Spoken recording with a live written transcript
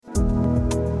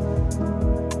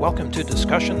Welcome to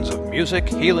Discussions of Music,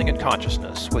 Healing, and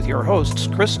Consciousness with your hosts,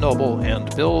 Chris Noble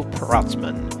and Bill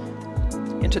Paratzman.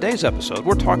 In today's episode,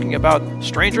 we're talking about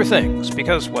Stranger Things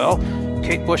because, well,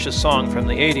 Kate Bush's song from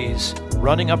the 80s,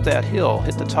 Running Up That Hill,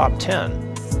 hit the top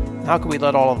 10. How could we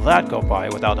let all of that go by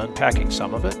without unpacking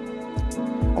some of it?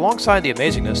 Alongside the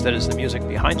amazingness that is the music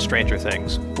behind Stranger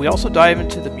Things, we also dive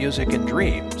into the music in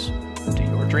dreams. Do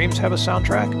your dreams have a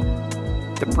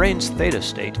soundtrack? The brain's theta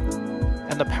state,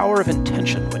 and the power of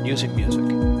intention when using music.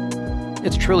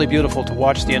 It's truly beautiful to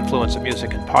watch the influence of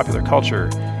music in popular culture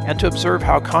and to observe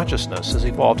how consciousness has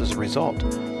evolved as a result.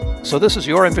 So this is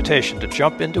your invitation to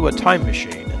jump into a time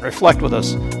machine and reflect with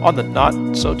us on the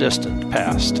not-so-distant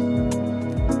past.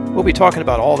 We'll be talking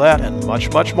about all that and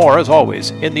much, much more, as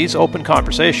always, in these open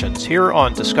conversations here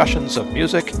on Discussions of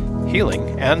Music,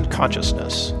 Healing, and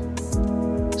Consciousness.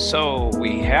 So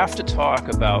we have to talk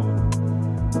about,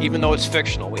 even though it's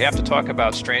fictional, we have to talk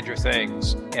about Stranger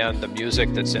Things and the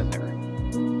music that's in there.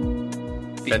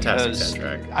 Fantastic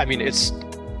soundtrack. I mean,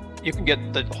 you can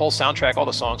get the whole soundtrack, all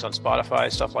the songs on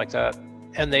Spotify, stuff like that.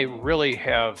 And they really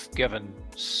have given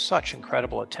such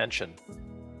incredible attention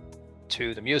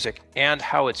to the music and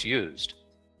how it's used.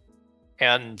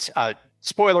 And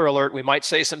spoiler alert, we might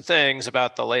say some things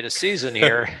about the latest season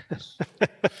here.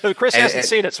 Chris hasn't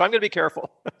seen it, so I'm going to be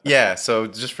careful. Yeah, so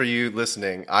just for you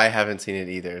listening, I haven't seen it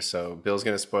either, so Bill's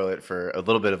going to spoil it for a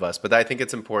little bit of us. But I think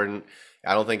it's important.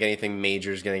 I don't think anything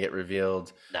major is going to get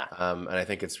revealed. Nah. And I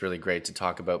think it's really great to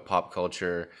talk about pop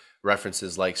culture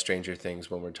references like Stranger Things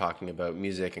when we're talking about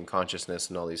music and consciousness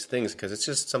and all these things, because it's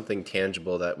just something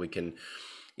tangible that we can,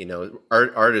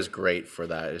 art is great for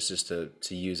that. It's just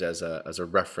to use as a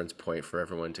reference point for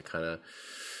everyone to kind of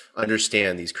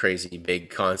understand these crazy big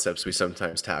concepts we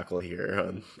sometimes tackle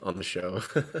here on the show.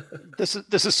 This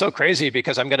is so crazy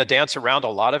because I'm going to dance around a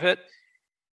lot of it,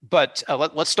 but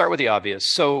let's start with the obvious.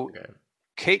 So okay.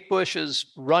 Kate Bush's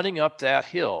Running Up That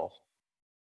Hill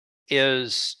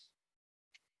is,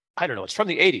 I don't know, it's from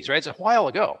the 80s, right? It's a while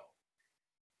ago.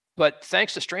 But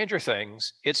thanks to Stranger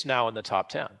Things, it's now in the top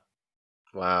 10.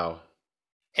 Wow.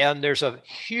 And there's a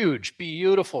huge,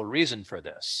 beautiful reason for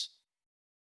this.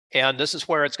 And this is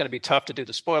where it's going to be tough to do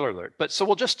the spoiler alert. But so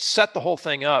we'll just set the whole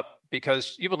thing up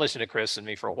because you've been listening to Chris and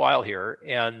me for a while here.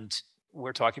 And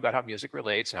we're talking about how music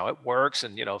relates and how it works.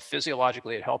 And,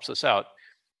 physiologically, it helps us out.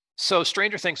 So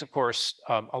Stranger Things, of course,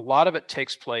 a lot of it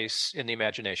takes place in the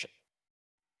imagination.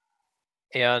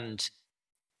 And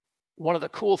one of the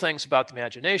cool things about the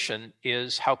imagination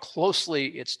is how closely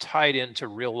it's tied into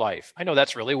real life. I know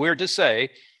that's really weird to say,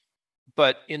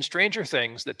 but in Stranger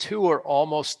Things, the two are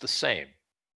almost the same.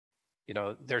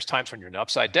 There's times when you're in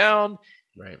upside down,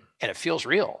 right, and it feels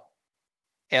real.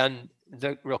 And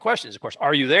the real question is, of course,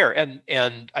 are you there?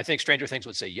 And I think Stranger Things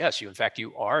would say, yes, in fact,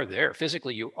 you are there.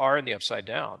 Physically, you are in the upside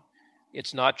down.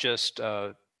 It's not just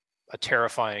a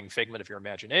terrifying figment of your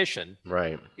imagination.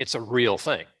 Right. It's a real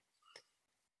thing.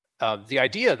 The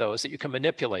idea, though, is that you can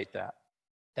manipulate that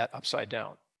upside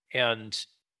down. And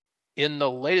in the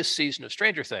latest season of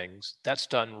Stranger Things, that's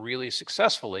done really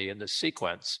successfully in this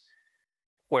sequence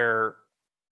where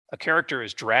a character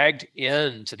is dragged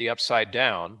into the upside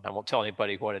down. I won't tell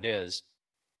anybody what it is.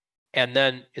 And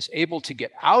then is able to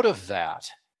get out of that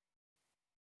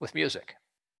with music.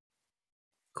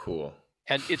 Cool.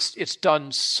 And it's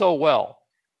done so well.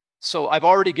 So I've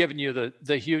already given you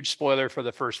the huge spoiler for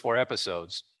the first 4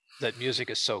 episodes that music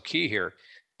is so key here.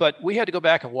 But we had to go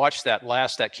back and watch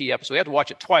that key episode. We had to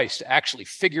watch it twice to actually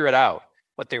figure it out,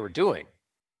 what they were doing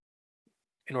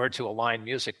in order to align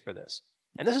music for this.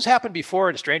 And this has happened before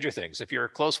in Stranger Things. If you're a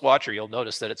close watcher, you'll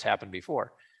notice that it's happened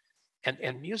before.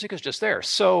 And music is just there.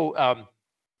 So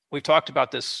we've talked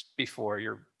about this before.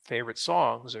 Your favorite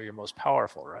songs are your most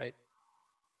powerful, right?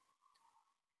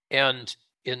 And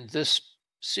in this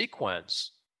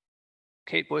sequence,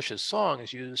 Kate Bush's song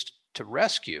is used to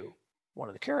rescue one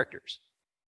of the characters,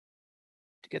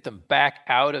 to get them back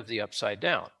out of the upside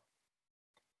down.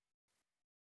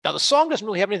 Now, the song doesn't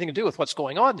really have anything to do with what's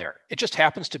going on there. It just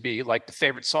happens to be like the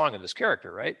favorite song of this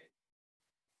character, right?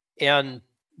 And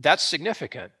that's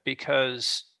significant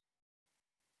because,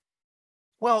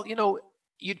 well,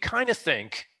 you'd kind of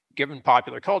think, given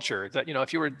popular culture, that,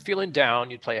 if you were feeling down,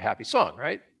 you'd play a happy song,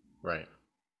 right? Right.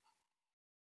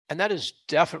 And that is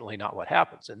definitely not what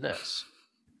happens in this.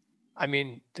 I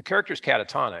mean, the character's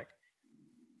catatonic,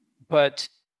 but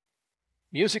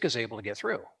music is able to get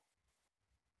through.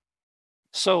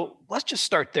 So let's just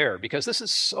start there because this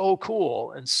is so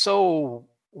cool and so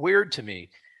weird to me.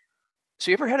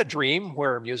 So you ever had a dream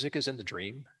where music is in the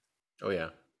dream? Oh, yeah.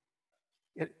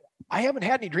 I haven't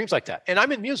had any dreams like that. And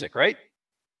I'm in music, right?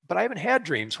 but I haven't had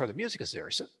dreams where the music is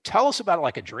there. So tell us about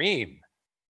like a dream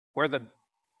where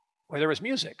there was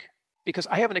music, because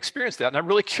I haven't experienced that, and I'm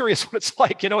really curious what it's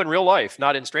like, in real life,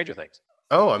 not in Stranger Things.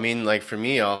 Oh, I mean, like for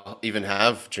me, I'll even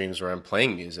have dreams where I'm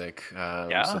playing music. So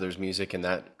Yeah, there's music in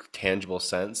that tangible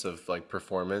sense of like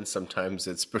performance. Sometimes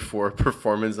it's before a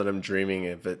performance that I'm dreaming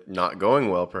of it not going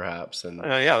well, perhaps. And,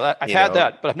 yeah, I've you had know,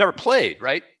 that, but I've never played.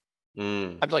 Right?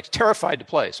 mm, I'm like terrified to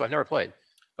play, so I've never played.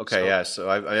 okay, So yeah. So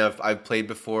I've played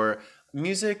before.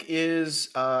 Music is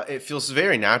it feels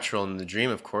very natural in the dream,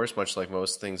 of course, much like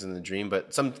most things in the dream.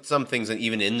 But some things, and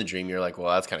even in the dream, you're like,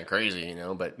 well, that's kind of crazy, you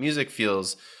know. But music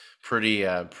feels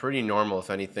pretty normal, if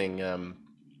anything.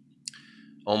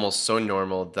 Almost so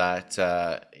normal that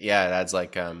yeah, it adds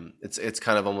like it's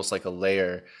kind of almost like a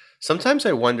layer. Sometimes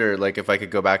I wonder like if I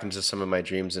could go back into some of my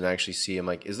dreams and actually see, I'm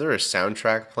like, is there a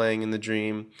soundtrack playing in the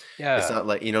dream? It's yeah, not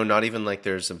like, not even like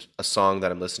there's a song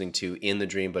that I'm listening to in the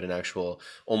dream, but an actual,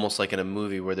 almost like in a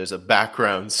movie where there's a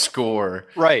background score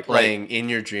right, right. playing in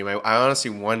your dream. I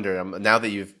honestly wonder, now that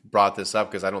you've brought this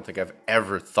up, because I don't think I've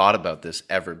ever thought about this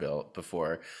ever, Bill,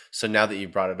 before. So now that you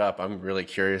brought it up, I'm really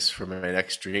curious for my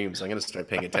next dreams. I'm going to start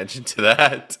paying attention to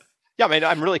that. Yeah, I mean,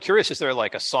 I'm really curious. Is there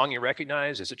like a song you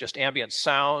recognize? Is it just ambient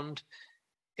sound?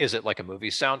 Is it like a movie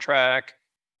soundtrack,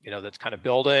 that's kind of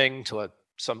building to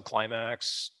some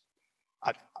climax?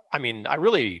 I, I mean, I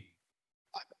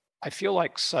feel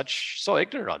like so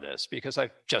ignorant on this because I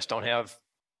just don't have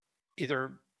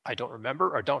either. I don't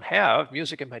remember or don't have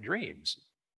music in my dreams.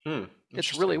 Hmm.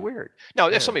 It's really Interesting. weird. Now,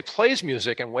 if Yeah. somebody plays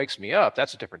music and wakes me up,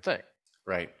 that's a different thing,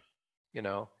 Right. you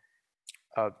know.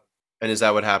 Uh, And is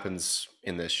that what happens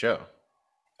in this show?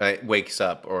 It wakes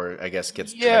up, or I guess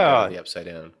gets dragged out of yeah, the upside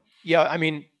down. yeah. I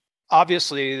mean,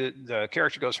 obviously, the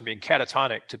character goes from being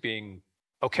catatonic to being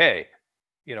okay,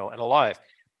 and alive,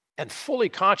 and fully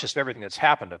conscious of everything that's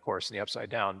happened, of course, in the upside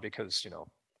down, because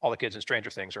all the kids in Stranger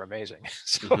Things are amazing.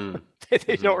 So Hmm.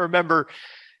 they Hmm. don't remember,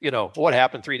 what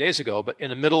happened 3 days ago, but in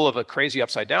the middle of a crazy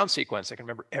upside down sequence, they can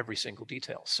remember every single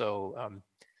detail. So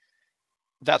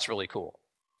that's really cool.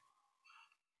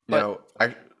 But Now,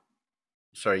 I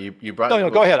sorry, you brought no, no,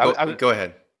 go ahead. go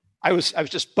ahead. I was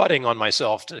just butting on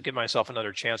myself to give myself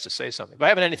another chance to say something, but I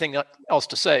haven't anything else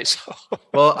to say. So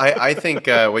Well, I think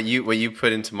what you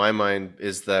put into my mind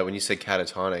is that when you say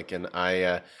catatonic, and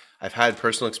I've had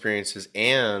personal experiences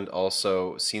and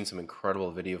also seen some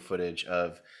incredible video footage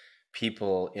of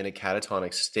people in a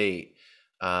catatonic state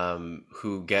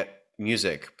who get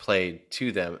music played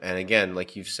to them, and again,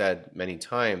 like you've said many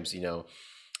times,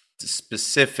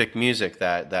 specific music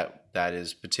that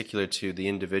is particular to the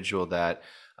individual that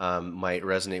might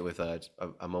resonate with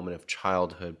a moment of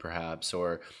childhood, perhaps,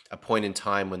 or a point in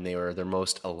time when they were their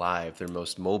most alive, their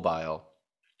most mobile,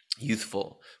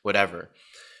 youthful, whatever.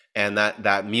 And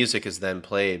that music is then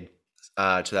played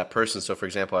to that person. So, for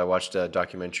example, I watched a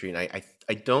documentary, and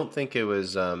I don't think it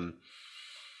was.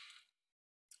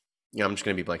 I'm just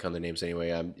going to be blank on the names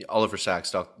anyway. Oliver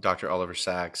Sacks, Dr. Oliver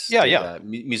Sacks yeah, did yeah,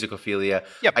 Musicophilia.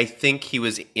 yep. I think he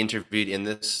was interviewed in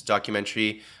this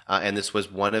documentary, and this was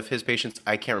one of his patients.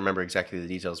 I can't remember exactly the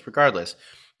details. Regardless,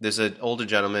 there's an older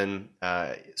gentleman,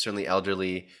 certainly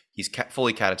elderly. He's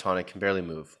fully catatonic, can barely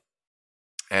move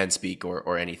and speak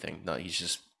or anything. No, he's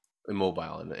just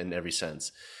immobile in every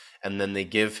sense. And then they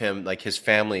give him, like, his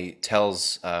family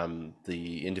tells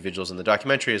the individuals in the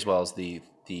documentary, as well as the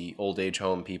old age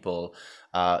home people,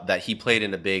 that he played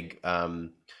in a big,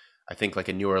 I think like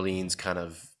a New Orleans kind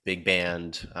of big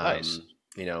band, Nice.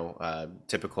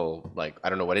 typical, like, I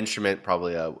don't know what instrument,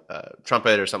 probably a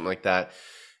trumpet or something like that.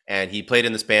 And he played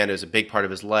in this band. It was a big part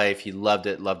of his life. He loved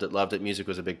it, loved it, loved it. Music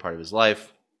was a big part of his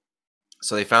life.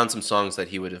 So they found some songs that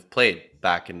he would have played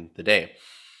back in the day,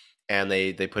 and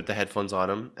they put the headphones on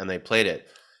him and they played it.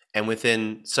 And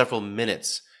within several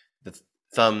minutes, the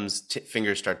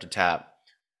fingers start to tap,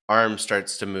 arm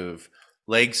starts to move,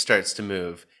 leg starts to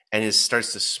move, and he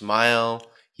starts to smile.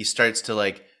 He starts to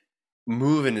like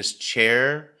move in his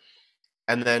chair,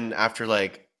 and then after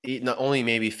like not only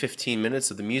maybe 15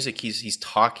 minutes of the music, he's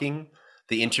talking.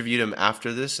 They interviewed him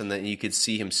after this, and then you could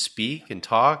see him speak and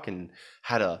talk, and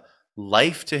had a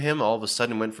life to him. All of a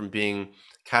sudden, went from being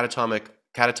catatonic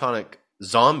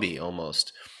zombie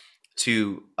almost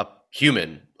to a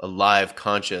human, a live,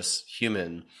 conscious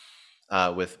human,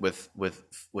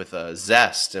 with a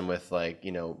zest and with, like,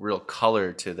 real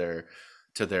color to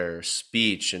their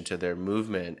speech and to their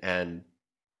movement. And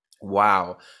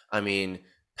wow, I mean,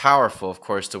 powerful, of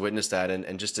course, to witness that,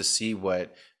 and just to see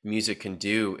what music can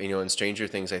do. In Stranger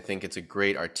Things, I think it's a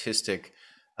great artistic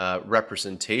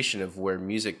representation of where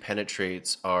music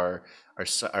penetrates our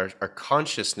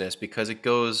consciousness, because it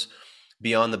goes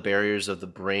beyond the barriers of the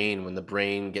brain. When the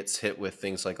brain gets hit with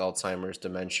things like Alzheimer's,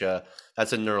 dementia,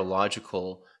 that's a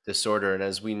neurological disorder. And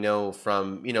as we know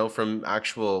from, from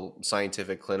actual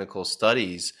scientific clinical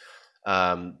studies,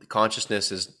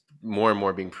 consciousness is more and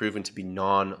more being proven to be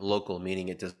non-local, meaning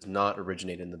it does not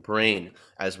originate in the brain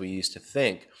as we used to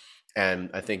think. And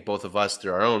I think both of us,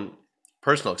 through our own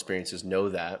personal experiences, know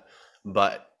that.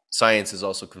 But science is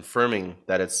also confirming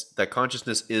that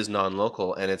consciousness is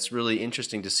non-local, and it's really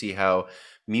interesting to see how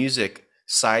music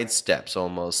sidesteps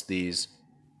almost these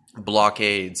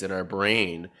blockades in our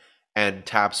brain and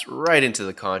taps right into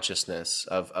the consciousness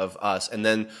of us, and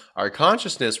then our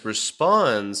consciousness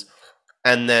responds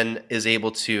and then is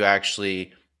able to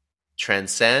actually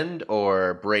transcend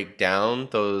or break down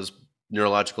those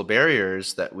neurological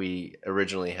barriers that we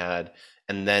originally had,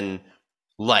 and then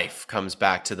life comes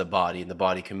back to the body and the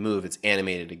body can move. It's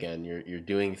animated again. You're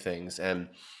doing things. And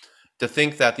to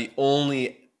think that the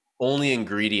only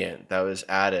ingredient that was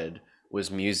added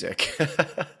was music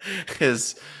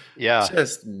is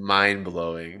just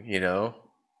mind-blowing,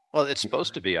 Well, it's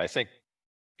supposed to be. I think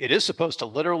it is supposed to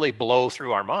literally blow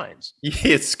through our minds.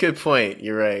 It's a good point.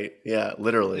 You're right. Yeah,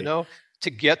 literally. To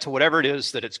get to whatever it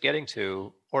is that it's getting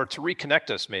to, or to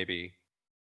reconnect us maybe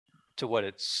to what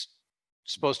it's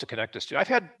supposed to connect us to. I've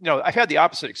had the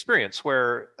opposite experience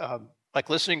where, like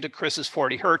listening to Chris's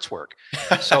 40 Hertz work.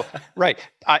 So, right.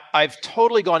 I've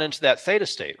totally gone into that theta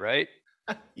state, right?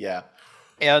 Yeah.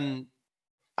 And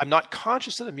I'm not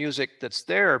conscious of the music that's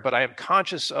there, but I am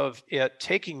conscious of it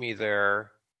taking me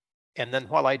there. And then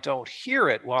while I don't hear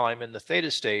it while I'm in the theta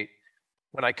state,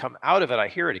 when I come out of it, I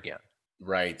hear it again.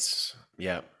 Right.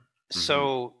 Yeah. Mm-hmm.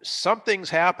 So something's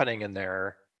happening in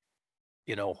there,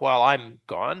 while I'm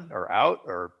gone or out,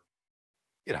 or,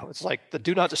 it's like the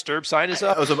do not disturb sign is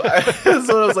up. So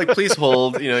I was like, please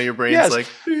hold, your brain's like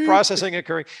processing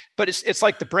occurring. But it's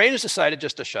like the brain has decided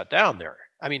just to shut down there.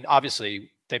 I mean,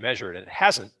 obviously they measure it and it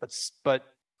hasn't, but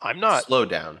I'm not. Slow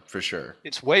down for sure.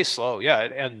 It's way slow. Yeah.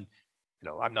 And,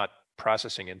 I'm not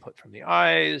processing input from the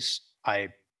eyes. I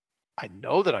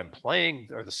know that I'm playing,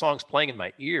 or the song's playing in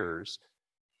my ears,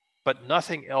 but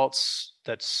nothing else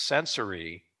that's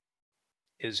sensory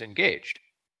is engaged.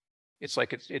 It's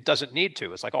like it doesn't need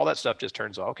to. It's like all that stuff just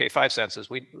turns off. Okay, 5 senses.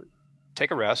 We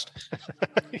take a rest.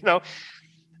 Now,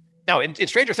 in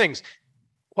Stranger Things,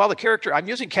 while the character, I'm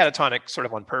using catatonic sort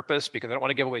of on purpose because I don't want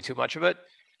to give away too much of it.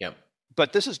 Yeah.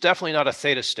 But this is definitely not a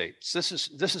theta state. This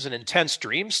is an intense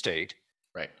dream state.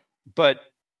 Right. But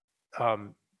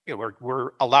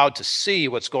we're allowed to see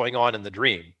what's going on in the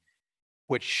dream,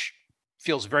 which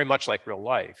feels very much like real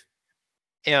life.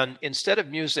 And instead of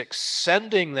music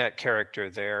sending that character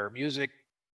there, music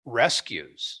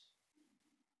rescues,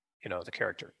 the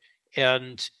character.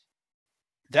 And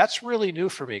that's really new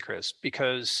for me, Chris,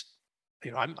 because,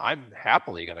 I'm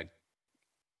happily going to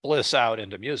bliss out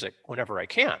into music whenever I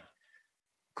can.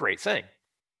 Great thing.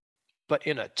 But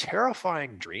in a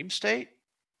terrifying dream state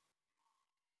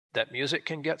that music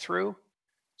can get through,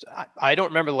 I don't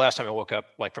remember the last time I woke up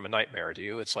like from a nightmare. Do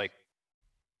you? It's like,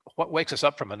 what wakes us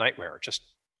up from a nightmare? Just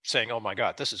saying, oh my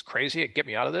God, this is crazy. Get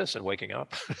me out of this, and waking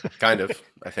up. Kind of.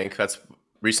 I think that's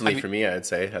recently for me, I'd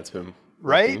say that's been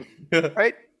right.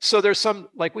 Right. So there's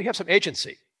we have some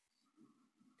agency.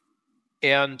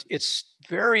 And it's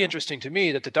very interesting to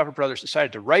me that the Duffer Brothers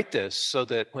decided to write this so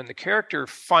that when the character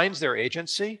finds their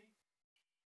agency,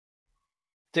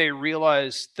 they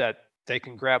realize that they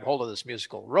can grab hold of this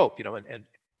musical rope,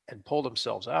 and pull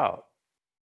themselves out.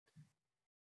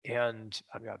 And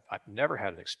I mean, I've never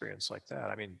had an experience like that.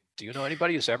 I mean, do you know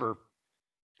anybody who's ever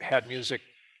had music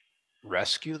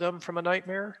rescue them from a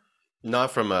nightmare?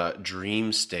 Not from a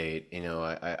dream state,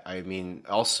 I mean,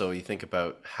 also you think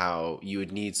about how you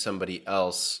would need somebody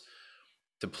else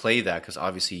to play that, because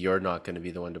obviously you're not going to be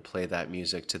the one to play that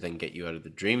music to then get you out of the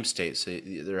dream state. So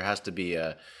there has to be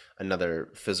another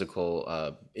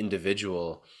physical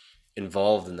individual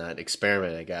involved in that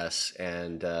experiment, I guess.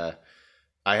 And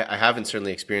I haven't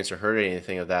certainly experienced or heard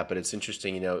anything of that, but it's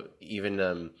interesting,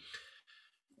 even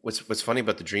what's funny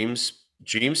about the dream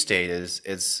state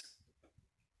is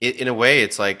in a way,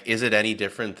 it's like, is it any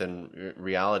different than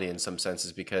reality in some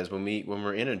senses? Because when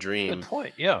we're in a dream, good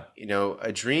point. Yeah,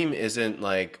 a dream isn't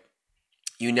like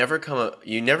you never come out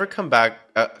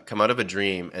of a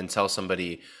dream and tell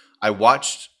somebody, I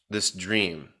watched this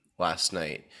dream last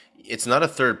night. It's not a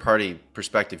third party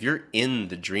perspective. You're in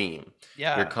the dream.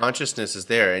 Yeah, your consciousness is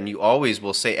there, and you always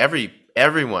will say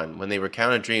everyone, when they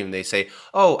recount a dream, they say,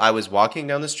 oh, I was walking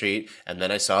down the street and then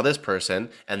I saw this person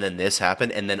and then this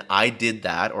happened and then I did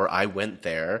that, or I went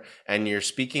there. And you're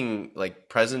speaking like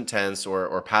present tense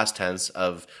or past tense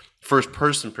of first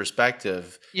person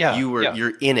perspective. Yeah, yeah,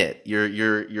 You're in it.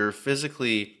 You're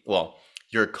physically, well,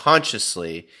 you're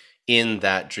consciously in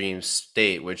that dream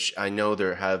state, which I know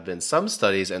there have been some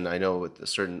studies, and I know with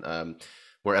certain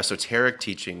more esoteric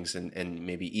teachings and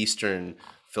maybe Eastern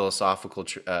philosophical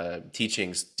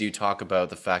teachings do talk about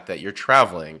the fact that you're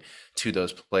traveling to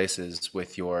those places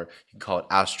with your, you can call it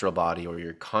astral body or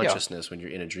your yeah. consciousness when you're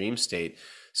in a dream state.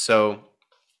 So,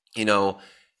 you know,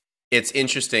 it's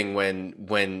interesting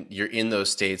when you're in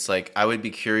those states. Like, I would be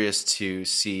curious to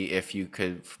see if you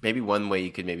could, maybe one way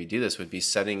you could maybe do this would be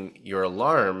setting your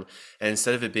alarm, and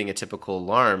instead of it being a typical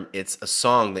alarm, it's a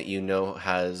song that you know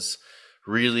has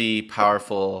really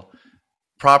powerful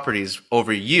properties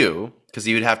over you, because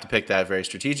you would have to pick that very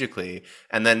strategically,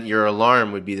 and then your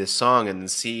alarm would be this song, and then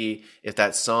see if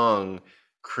that song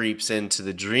creeps into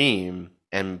the dream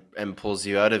and pulls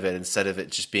you out of it, instead of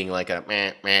it just being like a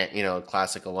meh, meh,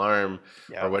 classic alarm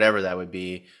or Yeah. whatever that would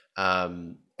be.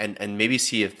 And maybe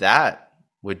see if that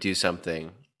would do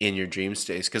something in your dream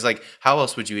states, because like, how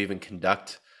else would you even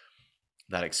conduct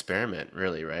that experiment,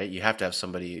 really, right? You have to have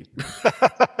somebody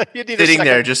You need a sitting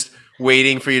there second. just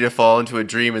waiting for you to fall into a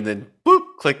dream, and then boop,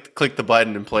 click the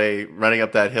button and play Running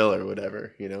Up That Hill or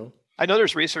whatever. I know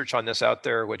there's research on this out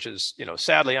there, which is,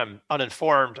 sadly, I'm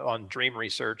uninformed on dream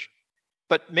research,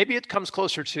 but maybe it comes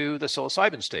closer to the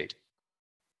psilocybin state.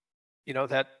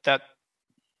 That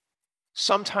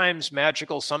sometimes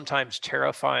magical, sometimes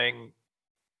terrifying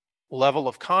level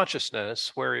of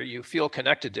consciousness where you feel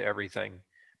connected to everything.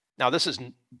 Now, this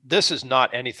is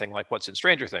not anything like what's in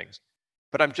Stranger Things,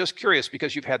 but I'm just curious,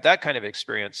 because you've had that kind of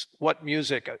experience, what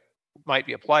music might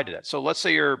be applied to that. So let's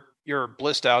say you're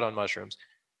blissed out on mushrooms,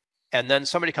 and then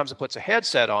somebody comes and puts a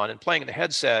headset on, and playing in the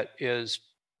headset is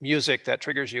music that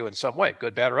triggers you in some way,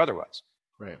 good, bad, or otherwise.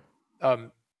 Right.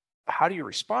 How do you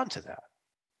respond to that,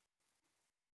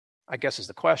 I guess, is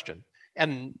the question.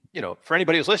 And, for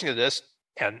anybody who's listening to this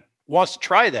and wants to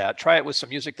try it with some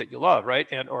music that you love, right?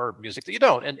 Or music that you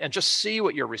don't, and just see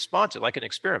what your response is, like an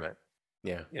experiment.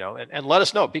 Yeah. And let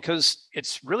us know, because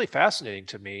it's really fascinating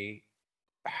to me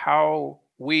how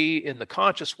we in the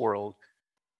conscious world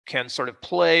can sort of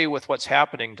play with what's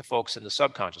happening to folks in the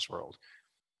subconscious world.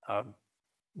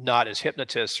 Not as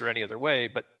hypnotists or any other way,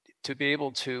 but to be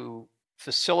able to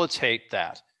facilitate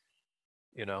that,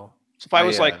 So if I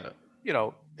was like,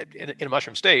 in a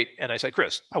mushroom state, and I said,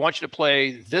 Chris, I want you to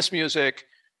play this music,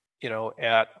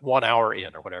 at 1 hour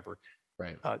in or whatever.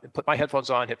 Right. Put my headphones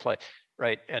on, hit play.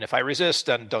 Right. And if I resist,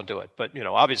 then don't do it. But,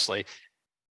 obviously,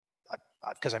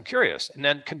 because I'm curious, and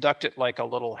then conduct it like a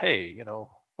little, hey,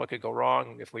 what could go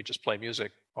wrong if we just play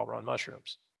music while we're on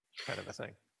mushrooms, kind of a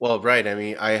thing. Well, right. I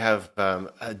mean, I have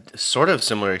a sort of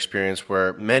similar experience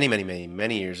where many, many, many,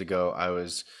 many years ago, I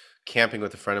was camping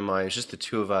with a friend of mine. It's just the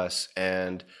two of us,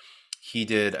 and he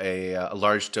did a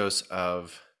large dose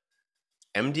of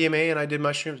MDMA, and I did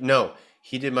mushrooms. No,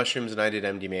 he did mushrooms, and I did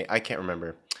MDMA. I can't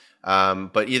remember.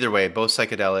 But either way, both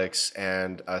psychedelics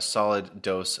and a solid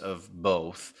dose of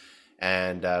both.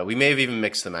 And we may have even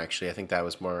mixed them, actually. I think that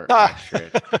was more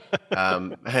accurate.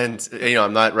 And,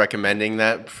 I'm not recommending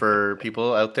that for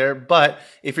people out there. But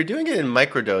if you're doing it in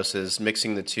microdoses,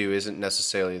 mixing the two isn't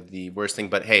necessarily the worst thing.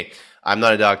 But hey, I'm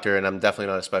not a doctor, and I'm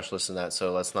definitely not a specialist in that.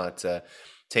 So let's not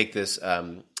take this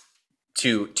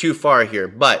too far here.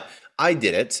 But I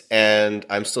did it, and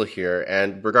I'm still here.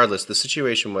 And regardless, the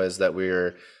situation was that we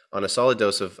were on a solid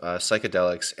dose of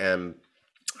psychedelics, and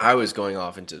I was going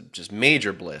off into just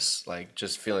major bliss, like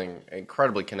just feeling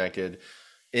incredibly connected,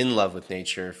 in love with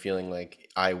nature, feeling like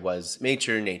I was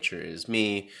nature, nature is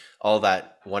me, all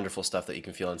that wonderful stuff that you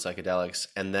can feel in psychedelics.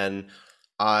 And then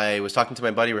I was talking to my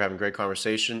buddy, we're having a great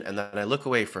conversation, and then I look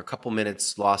away for a couple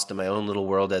minutes, lost in my own little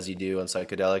world as you do on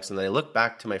psychedelics, and then I look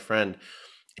back to my friend,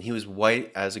 and he was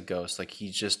white as a ghost, like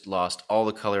he just lost all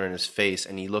the color in his face,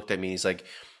 and he looked at me, he's like,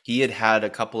 he had a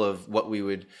couple of what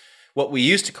we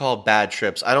used to call bad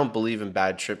trips. I don't believe in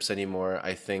bad trips anymore.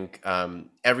 I think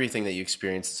everything that you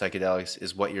experience in psychedelics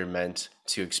is what you're meant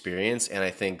to experience. And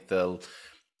I think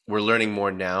we're learning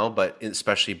more now, but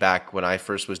especially back when I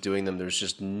first was doing them, there's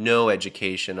just no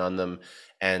education on them.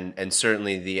 And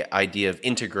certainly the idea of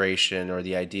integration, or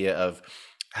the idea of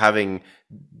having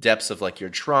depths of like your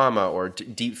trauma or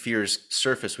deep fears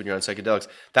surface when you're on psychedelics,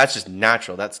 that's just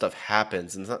natural. That stuff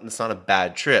happens, and it's not a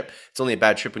bad trip. It's only a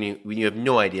bad trip when you have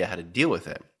no idea how to deal with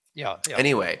it. Yeah.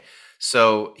 Anyway,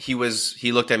 so he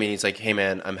looked at me and he's like, "Hey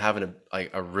man, I'm having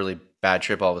a really bad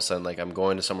trip all of a sudden. Like I'm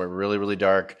going to somewhere really, really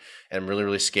dark, and I'm really,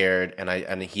 really scared."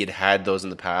 And he had those in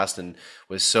the past and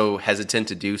was so hesitant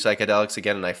to do psychedelics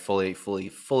again. And I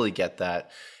fully get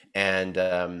that. And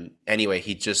anyway,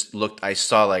 he just looked, I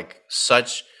saw like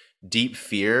such deep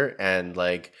fear and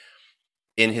like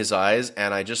in his eyes.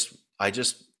 And I just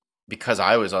because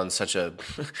I was on such a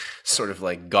sort of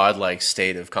like godlike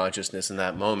state of consciousness in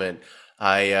that moment,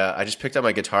 I just picked up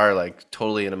my guitar like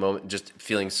totally in a moment, just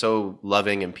feeling so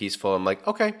loving and peaceful. I'm like,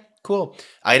 okay, cool.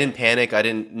 I didn't panic. I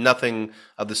didn't nothing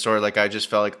of the sort. Like I just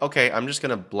felt like, okay, I'm just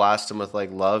gonna blast him with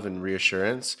like love and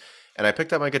reassurance. And I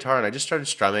picked up my guitar and I just started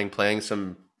strumming, playing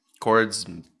some chords.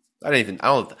 I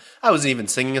wasn't even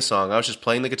singing a song. I was just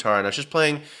playing the guitar and I was just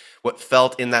playing what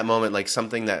felt in that moment like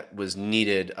something that was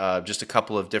needed. Just a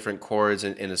couple of different chords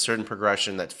in a certain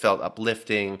progression that felt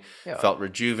uplifting, Yeah. felt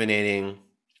rejuvenating.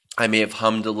 I may have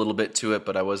hummed a little bit to it,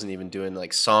 but I wasn't even doing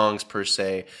like songs per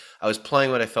se. I was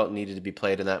playing what I felt needed to be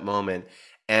played in that moment.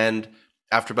 And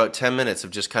after about 10 minutes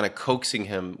of just kind of coaxing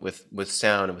him with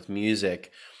sound and with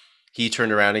music, he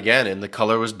turned around again and the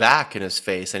color was back in his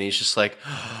face. And he's just like,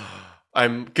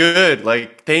 I'm good.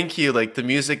 Like, thank you. Like the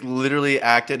music literally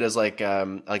acted as like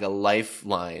a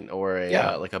lifeline or a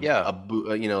Yeah. like Yeah.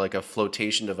 you know, like a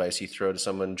flotation device you throw to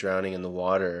someone drowning in the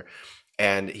water.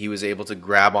 And he was able to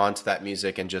grab onto that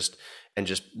music and just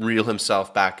reel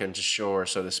himself back into shore,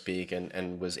 so to speak,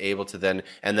 and was able to then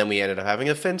we ended up having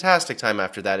a fantastic time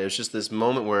after that. It was just this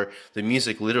moment where the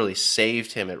music literally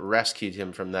saved him. It rescued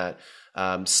him from that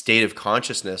state of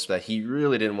consciousness that he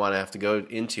really didn't want to have to go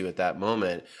into at that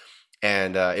moment.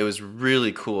 And it was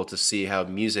really cool to see how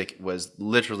music was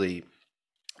literally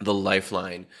the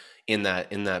lifeline in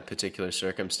that particular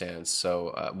circumstance.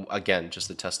 So again, just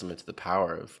a testament to the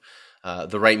power of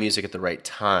the right music at the right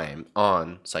time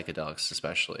on psychedelics,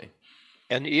 especially.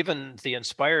 And even the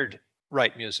inspired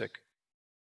right music.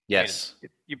 Yes, I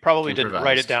mean, you probably didn't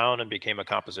write it improvised. down and became a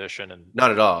composition and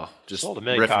Not at all. Just sold a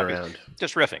million riffing copies. around.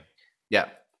 Just riffing. Yeah,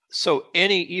 So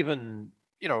any even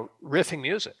riffing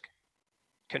music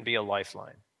can be a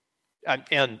lifeline.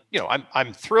 And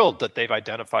I'm thrilled that they've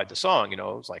identified the song.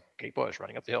 It's like Kate Bush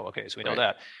running up the hill. Okay, so we know right.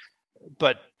 that.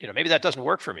 But maybe that doesn't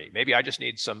work for me. Maybe I just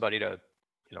need somebody to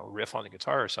riff on the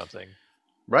guitar or something.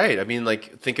 Right. I mean,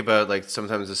 like, think about like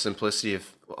sometimes the simplicity of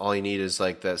all you need is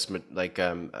like like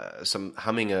some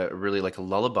humming a really like a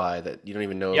lullaby that you don't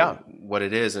even know Yeah, what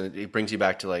it is, and it brings you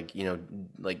back to like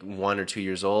like 1 or 2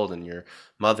 years old, and your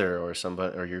mother or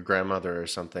somebody or your grandmother or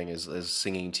something is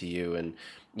singing to you, and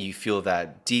you feel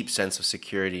that deep sense of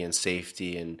security and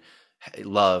safety and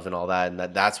love and all that, and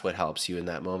that's what helps you in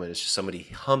that moment. It's just somebody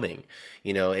humming.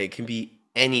 It can be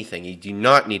anything. You do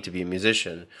not need to be a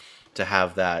musician to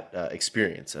have that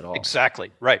experience at all.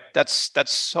 exactly. Right. That's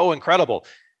so incredible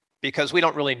because we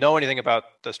don't really know anything about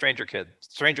the Stranger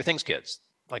Things kids.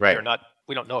 Like Right. they're not.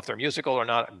 We don't know if they're musical or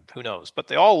not. Who knows? But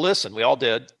they all listen. We all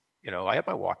did. I had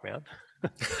my Walkman,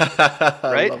 I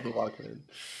right? love the Walkman.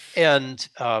 And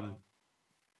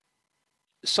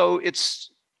so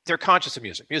they're conscious of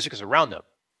music. Music is around them,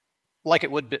 like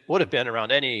it would have been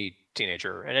around any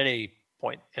teenager at any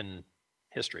point in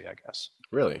history, I guess.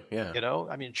 Really? Yeah.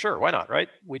 I mean, sure, why not, right?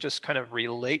 We just kind of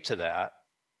relate to that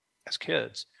as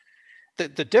kids. The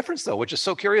difference, though, which is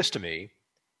so curious to me,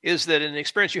 is that in the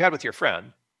experience you had with your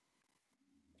friend,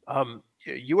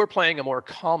 you were playing a more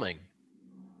calming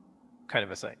kind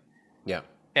of a thing, Yeah.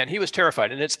 and he was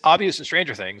terrified. And it's obvious in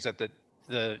Stranger Things that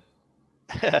the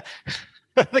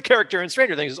the character in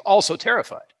Stranger Things is also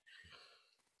terrified,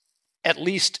 at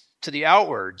least to the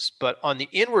outwards. But on the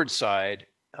inward side,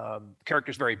 the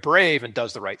character's very brave and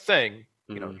does the right thing.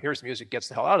 Here's the music, gets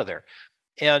the hell out of there.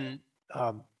 And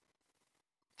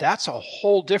that's a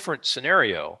whole different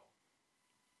scenario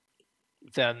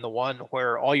than the one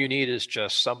where all you need is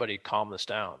just somebody calm this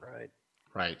down, right?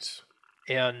 Right.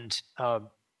 And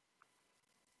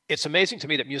it's amazing to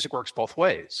me that music works both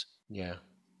ways. Yeah.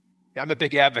 I'm a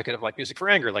big advocate of like music for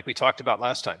anger, like we talked about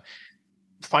last time.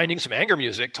 Finding some anger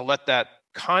music to let that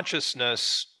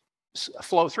consciousness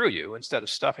flow through you instead of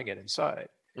stuffing it inside.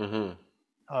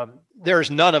 Mm-hmm. There's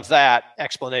none of that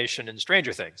explanation in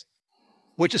Stranger Things,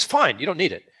 which is fine. You don't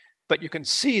need it. But you can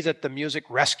see that the music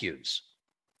rescues.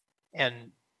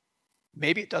 And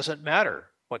maybe it doesn't matter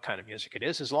what kind of music it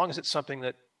is, as long as it's something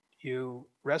that you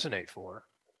resonate for.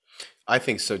 I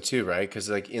think so too, right? Because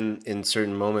like in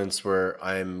certain moments where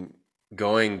I'm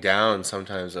going down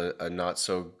sometimes a not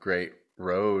so great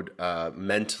road,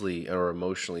 mentally or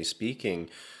emotionally speaking,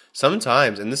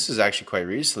 sometimes, and this is actually quite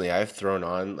recently, I've thrown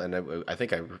on, and I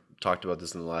think I talked about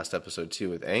this in the last episode too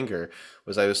with anger,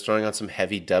 was I was throwing on some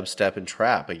heavy dubstep and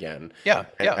trap again. Yeah,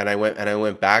 And, yeah. and I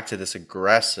went back to this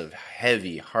aggressive,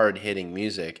 heavy, hard hitting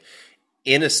music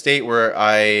in a state where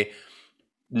I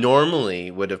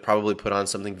normally would have probably put on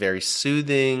something very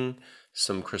soothing,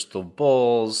 some crystal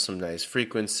bowls, some nice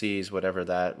frequencies, whatever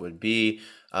that would be.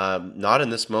 Not in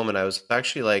this moment. I was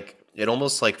actually like it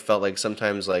almost like felt like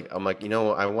sometimes like I'm like,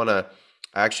 I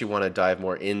actually want to dive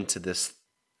more into this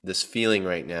feeling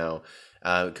right now,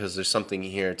 because there's something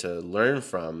here to learn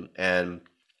from, and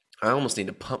I almost need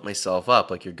to pump myself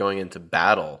up like you're going into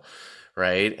battle,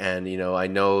 right? And I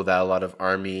know that a lot of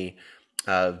army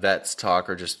vets talk,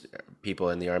 or just people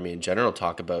in the army in general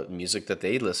talk about music that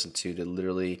they listen to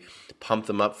literally pump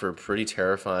them up for pretty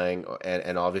terrifying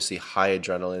and obviously high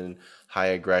adrenaline, high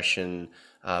aggression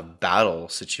battle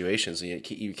situations.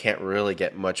 You can't really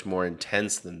get much more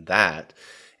intense than that.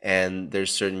 And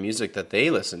there's certain music that they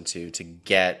listen to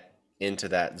get into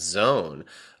that zone,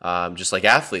 just like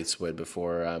athletes would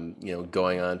before,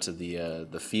 going onto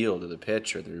the field or the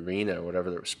pitch or the arena or whatever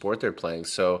the sport they're playing.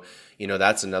 So,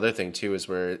 that's another thing too, is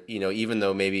where, even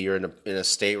though maybe you're in a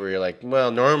state where you're like,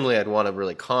 well, normally I'd want to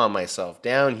really calm myself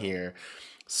down here.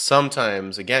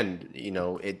 Sometimes, again,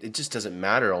 it just doesn't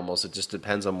matter almost. It just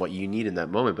depends on what you need in that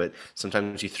moment. But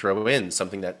sometimes you throw in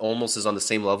something that almost is on the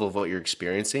same level of what you're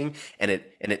experiencing, and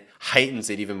it heightens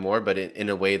it even more, but in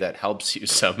a way that helps you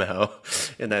somehow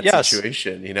in that Yes.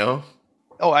 situation,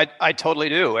 Oh, I totally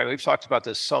do. I mean, we've talked about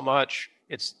this so much.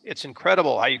 It's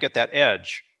incredible how you get that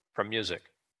edge from music.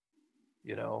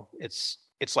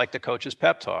 It's like the coach's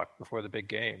pep talk before the big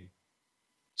game.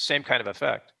 Same kind of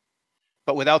effect,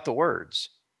 but without the words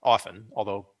often,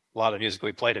 although a lot of music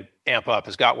we play to amp up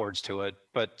has got words to it.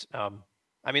 But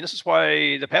I mean, this is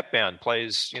why the pep band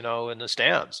plays, in the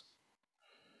stands,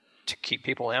 to keep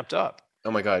people amped up. Oh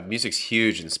my God, music's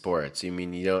huge in sports. I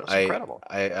mean, It's incredible.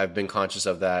 I've been conscious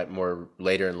of that more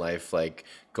later in life, like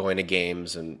going to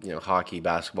games and, hockey,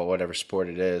 basketball, whatever sport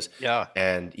it is. Yeah.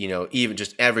 And, even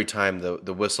just every time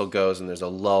the whistle goes and there's a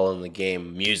lull in the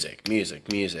game, music,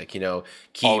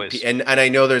 Always. and I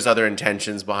know there's other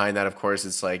intentions behind that. Of course,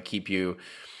 it's like keep you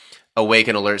awake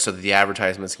and alert so that the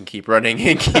advertisements can keep running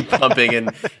and keep pumping,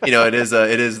 and it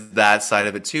is that side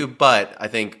of it too. But I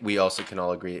think we also can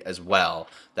all agree as well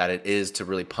that it is to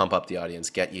really pump up the audience,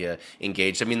 get you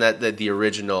engaged. I mean, that the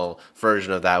original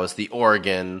version of that was the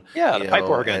organ, Yeah, the pipe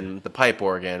organ. and the pipe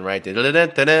organ, right?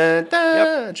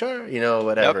 Yep. Sure,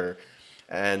 whatever. Yep.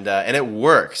 And it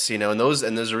works, and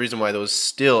there's a reason why those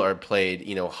still are played,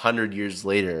 100 years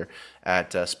later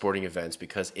at sporting events,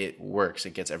 because it works.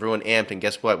 It gets everyone amped, and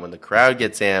guess what? When the crowd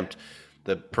gets amped,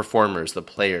 the performers, the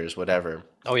players, whatever.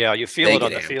 Oh yeah, you feel They it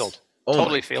on get the amped. field. Oh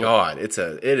Totally my feel God, it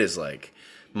is like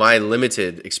my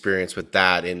limited experience with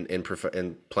that in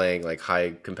playing like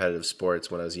high competitive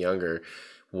sports when I was younger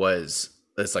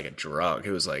it's like a drug.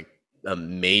 It was like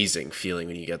amazing feeling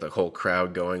when you get the whole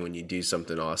crowd going when you do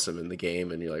something awesome in the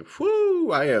game, and you're like,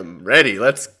 whoo, I am ready.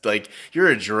 Let's, like, your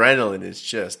adrenaline is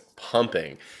just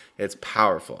pumping. It's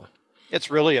powerful. it. It's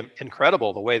really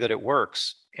incredible the way that it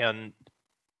works. And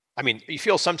I mean, you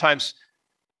feel sometimes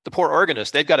the poor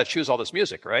organist, they've got to choose all this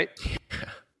music, right?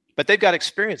 But they've got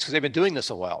experience because they've been doing this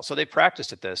a while. So they've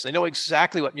practiced at this. They know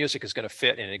exactly what music is going to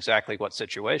fit in exactly what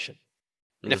situation.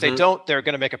 And if they don't, they're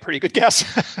going to make a pretty good guess,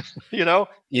 They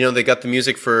got the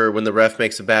music for when the ref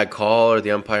makes a bad call or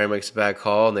the umpire makes a bad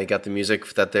call, and they got the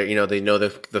music that they know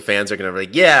the fans are going to be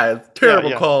like, yeah,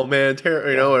 terrible call, man,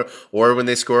 or when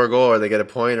they score a goal or they get a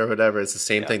point or whatever. It's the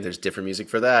same thing. There's different music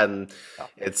for that, and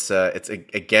it's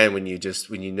again when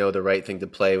you know the right thing to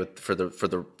play with for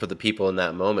the people in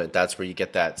that moment. That's where you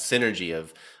get that synergy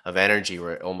of energy,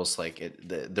 where it almost like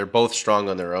they're both strong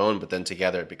on their own, but then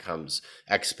together it becomes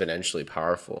exponentially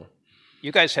powerful.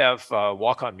 You guys have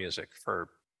walk-on music for,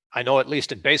 I know at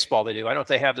least in baseball they do. I don't know if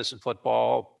they have this in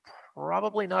football,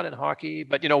 probably not in hockey,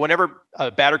 but whenever a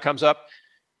batter comes up,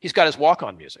 he's got his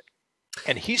walk-on music.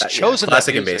 And he's chosen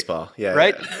classic that music, in baseball. Yeah.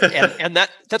 Right. Yeah. and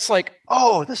that's like,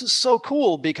 oh, this is so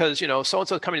cool because,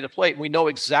 so-and-so coming to the plate and we know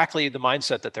exactly the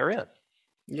mindset that they're in.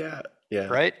 Yeah. Yeah.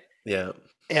 Right. Yeah.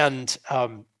 And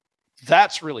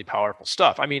that's really powerful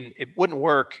stuff. I mean, it wouldn't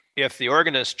work if the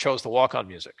organist chose the walk-on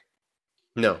music.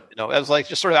 No. It was like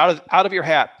just sort of out of your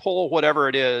hat, pull whatever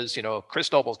it is.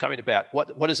 Chris Noble's coming to bat.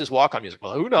 What is his walk-on music?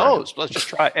 Well, who knows? Let's just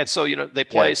try. And so they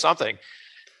play something,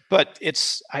 but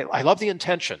I love the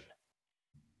intention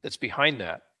that's behind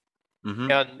that.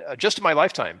 Mm-hmm. And just in my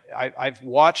lifetime, I've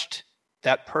watched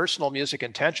that personal music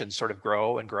intention sort of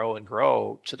grow and grow and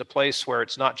grow to the place where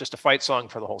it's not just a fight song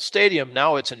for the whole stadium.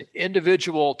 Now it's an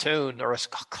individual tune or a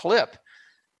clip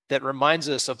that reminds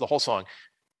us of the whole song.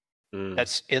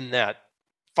 That's in that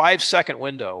 5-second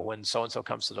window when so-and-so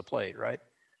comes to the plate, right?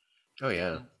 Oh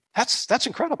yeah. That's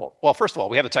incredible. Well, first of all,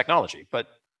 we have the technology, but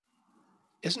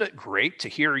isn't it great to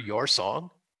hear your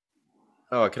song?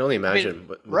 Oh, I can only imagine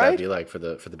what right? that'd be like for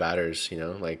the batters,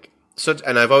 like. So,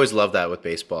 and I've always loved that with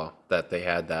baseball, that they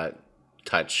had that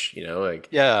touch, like,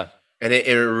 yeah, And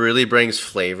it really brings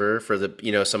flavor for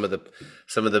the, some of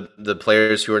the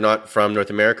players who are not from North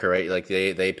America, right? Like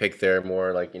they pick their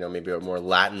more like, maybe a more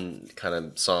Latin kind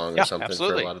of song or Yeah, something for a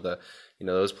absolutely. lot of the,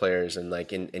 those players. And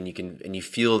like, and you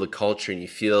feel the culture and you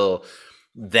feel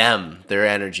their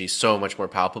energy so much more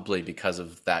palpably because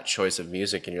of that choice of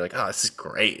music. And you're like, oh, this is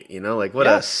great. Like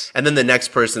Yes. and then the next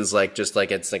person's like, just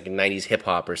like, it's like 90s hip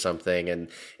hop or something. And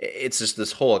it's just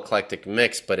this whole eclectic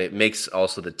mix, but it makes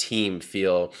also the team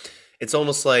feel, it's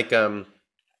almost like, it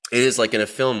is like in a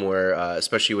film where,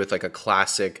 especially with like a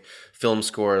classic film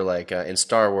score, like in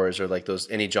Star Wars, or like those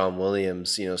any John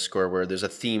Williams, score, where there's a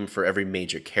theme for every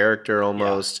major character Yeah.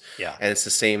 almost, Yeah. and it's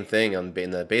the same thing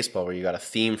in the baseball where you got a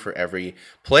theme for every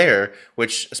player,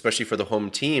 which especially for the home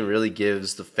team really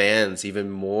gives the fans even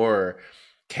more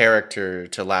character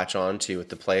to latch onto with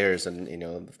the players, and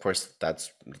of course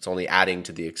it's only adding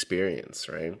to the experience,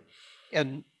 right?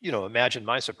 And, imagine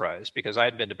my surprise because I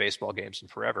hadn't been to baseball games in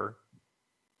forever.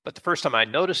 But the first time I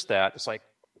noticed that, it's like,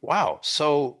 wow,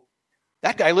 so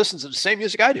that guy listens to the same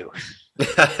music I do,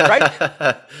 right?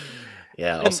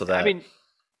 Yeah, And also I that. mean,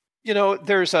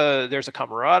 there's a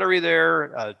camaraderie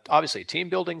there, obviously a team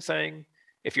building thing.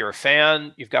 If you're a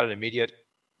fan, you've got an immediate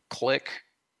click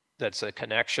that's a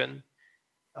connection.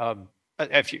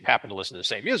 If you happen to listen to the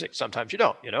same music, sometimes you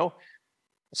don't.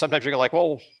 Sometimes you're like,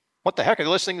 well, what the heck are you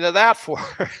listening to that for?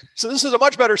 So this is a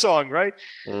much better song, right?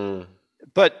 Mm,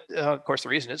 But of course, the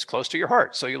reason it's close to your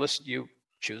heart. So you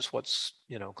choose what's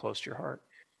close to your heart.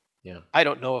 yeah. I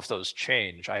don't know if those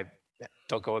change. I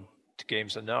don't go to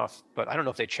games enough, but I don't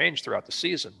know if they change throughout the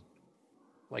season.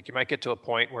 Like you might get to a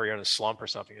point where you're in a slump or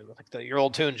something. Like your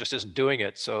old tune just isn't doing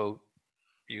it, so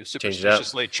you Change it up.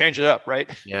 superstitiously change it up, right?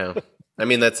 Yeah. I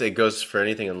mean, it goes for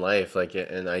anything in life. Like,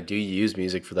 and I do use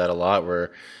music for that a lot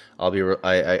where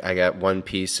I got one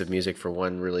piece of music for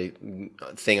one really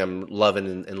thing I'm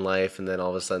loving in life. And then all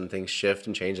of a sudden things shift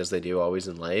and change as they do always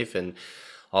in life. And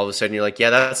all of a sudden you're like, yeah,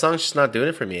 that song's just not doing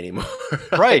it for me anymore.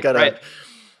 I Right, gotta, right.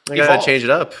 I gotta Evolve. change it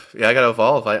up. Yeah. I gotta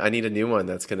evolve. I need a new one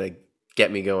that's going to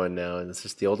get me going now. And it's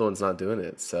just the old one's not doing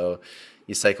it. So,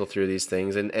 you cycle through these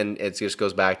things, and it just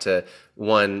goes back to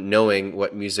one, knowing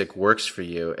what music works for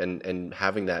you, and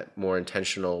having that more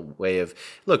intentional way of,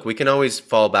 look, we can always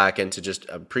fall back into just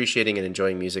appreciating and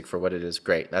enjoying music for what it is.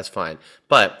 Great, that's fine,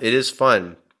 but it is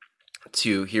fun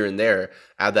to here and there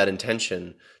add that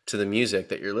intention to the music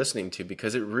that you're listening to,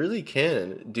 because it really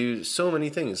can do so many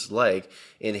things, like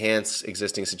enhance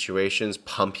existing situations,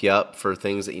 pump you up for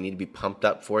things that you need to be pumped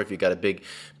up for. If you've got a big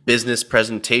business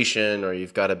presentation, or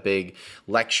you've got a big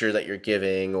lecture that you're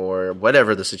giving, or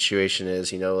whatever the situation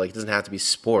is, like it doesn't have to be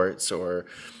sports or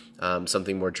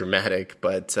something more dramatic,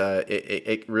 but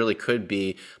it really could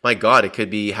be, my God, it could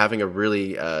be having a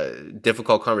really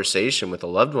difficult conversation with a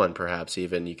loved one, perhaps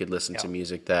even. You could listen to Yeah.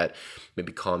 music that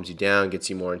maybe calms you down, gets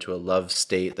you more into a love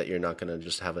state, that you're not going to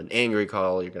just have an angry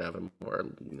call, you're going to have a more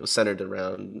centered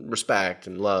around respect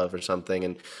and love or something,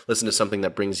 and listen to something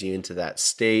that brings you into that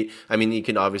state. I mean, you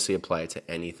can obviously apply it to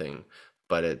anything.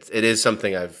 But it is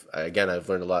something I've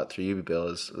learned a lot through you, Bill,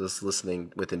 is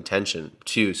listening with intention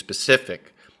to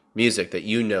specific music that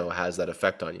has that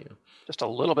effect on you. Just a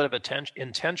little bit of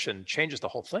intention changes the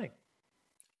whole thing.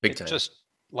 Big It time. just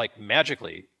like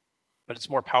magically, but it's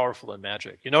more powerful than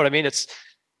magic. You know what I mean? It's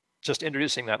just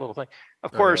introducing that little thing.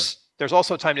 Of Oh yeah. course, there's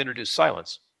also time to introduce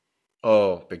silence,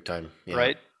 Oh, big time. Yeah.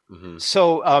 right? Hmm.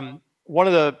 So one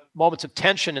of the moments of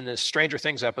tension in this Stranger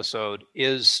Things episode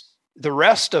is the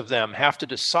rest of them have to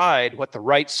decide what the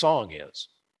right song is,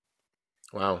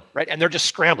 Wow. right? And they're just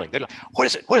scrambling. They're like, what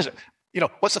is it? What is it?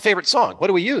 What's the favorite song? What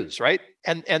do we use, right?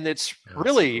 And it's Yeah, that's so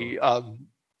really, cool.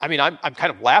 I mean, I'm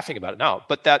kind of laughing about it now,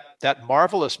 but that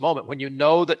marvelous moment when you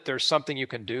know that there's something you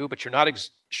can do, but you're not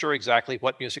sure exactly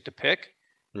what music to pick,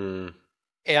 Mm.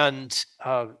 and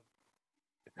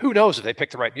who knows if they pick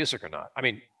the right music or not. I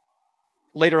mean,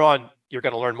 later on you're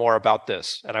going to learn more about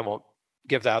this, and I won't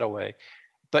give that away.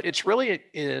 But it's really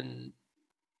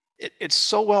it's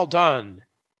so well done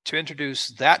to introduce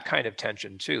that kind of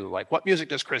tension too. Like, what music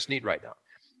does Chris need right now?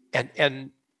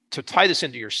 And to tie this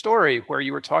into your story, where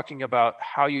you were talking about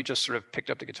how you just sort of picked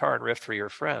up the guitar and riffed for your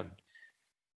friend,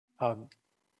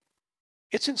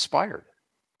 it's inspired.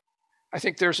 I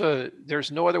think there's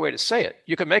no other way to say it.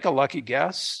 You can make a lucky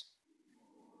guess,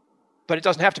 but it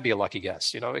doesn't have to be a lucky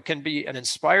guess. It can be an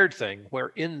inspired thing where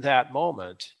in that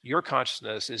moment, your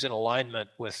consciousness is in alignment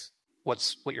with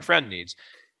what your friend needs.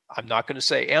 I'm not going to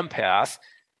say empath,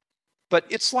 but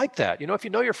it's like that. If you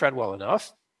know your friend well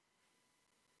enough,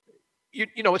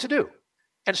 you know what to do.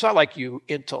 And it's not like you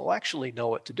intellectually know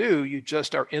what to do. You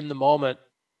just are in the moment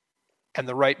and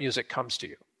the right music comes to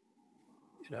you,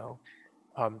 you know?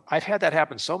 I've had that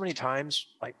happen so many times,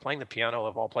 like playing the piano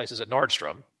of all places at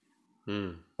Nordstrom,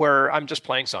 Hmm. where I'm just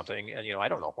playing something and, I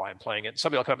don't know why I'm playing it.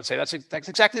 Somebody will come up and say, that's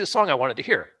exactly the song I wanted to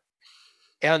hear.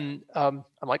 And I'm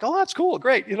like, oh, that's cool.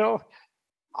 Great.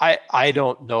 I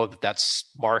don't know that that's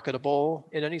marketable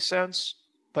in any sense,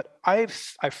 but I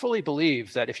fully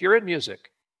believe that if you're in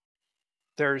music,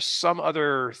 there's some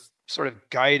other sort of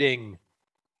guiding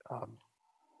um,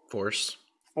 Force.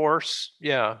 force,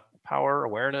 yeah, power,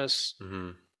 awareness,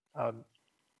 Hmm. um,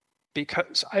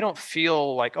 because I don't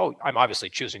feel like, oh, I'm obviously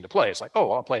choosing to play. It's like,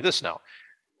 oh, I'll play this now.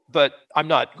 But I'm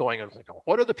not going and like, oh,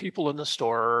 what are the people in the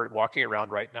store walking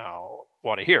around right now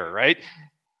want to hear, right?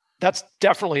 That's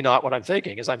definitely not what I'm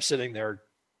thinking as I'm sitting there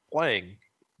playing.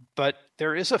 But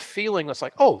there is a feeling that's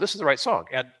like, oh, this is the right song.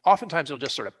 And oftentimes it'll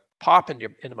just sort of pop into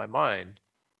my mind.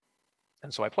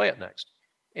 And so I play it next.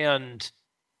 And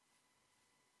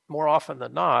more often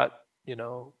than not,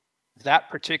 that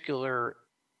particular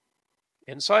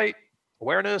insight,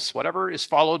 awareness, whatever, is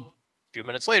followed a few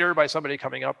minutes later by somebody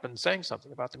coming up and saying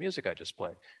something about the music I just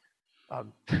played.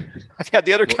 I've had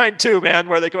the other kind too, man,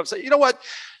 where they come up and say, you know what?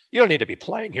 You don't need to be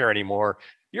playing here anymore.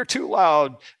 You're too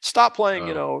loud. Stop playing,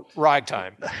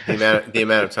 ragtime. The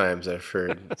amount of times I've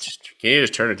heard, can you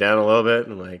just turn it down a little bit?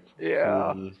 And I'm like,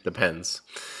 yeah, depends.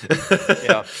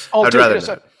 Yeah. Oh, I'd dude, rather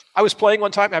not. I was playing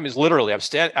one time. I mean, literally, I'm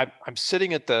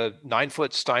sitting at the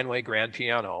 9-foot Steinway grand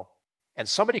piano, and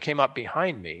somebody came up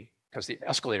behind me because the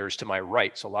escalator is to my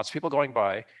right, so lots of people going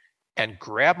by, and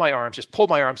grabbed my arms, just pulled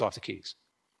my arms off the keys.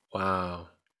 Wow.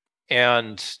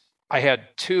 And I had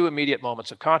two immediate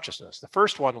moments of consciousness. The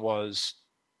first one was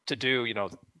to do,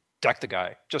 deck the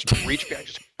guy, just reach back,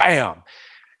 just bam.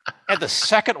 And the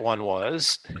second one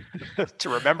was to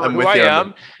remember who I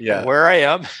am and where I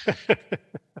am.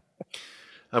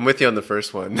 I'm with you on the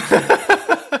first one.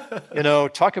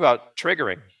 Talk about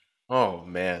triggering. Oh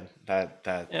man,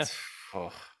 that Yeah.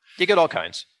 Oh. You get all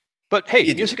kinds. But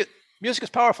hey, music is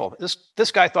powerful.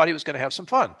 This guy thought he was going to have some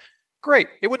fun. Great.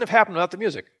 It wouldn't have happened without the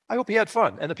music. I hope he had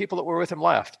fun and the people that were with him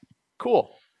laughed.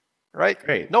 Cool. Right?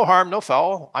 Great. No harm, no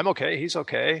foul. I'm okay. He's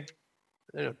okay.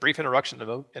 A brief interruption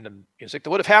in the music that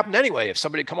would have happened anyway if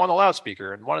somebody had come on the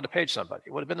loudspeaker and wanted to page somebody.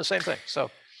 It would have been the same thing.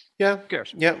 So yeah, who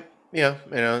cares? Yeah.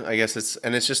 I guess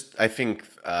it's just, I think,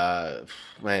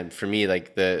 man, for me,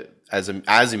 like as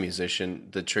a musician,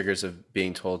 the triggers of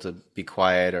being told to be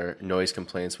quiet or noise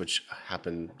complaints, which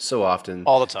happen so often,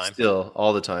 all the time, still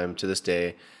all the time to this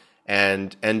day,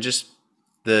 and just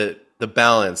the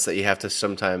balance that you have to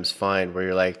sometimes find where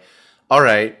you're like, all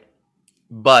right,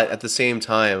 but at the same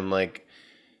time, like,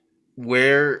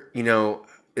 where,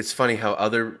 it's funny how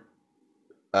other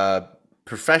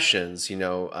professions,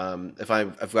 if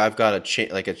I've got a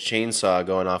chainsaw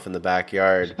going off in the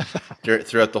backyard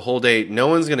throughout the whole day, no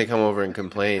one's going to come over and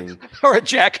complain. Or a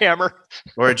jackhammer.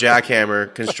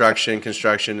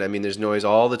 Construction. I mean, there's noise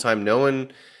all the time. No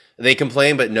one, they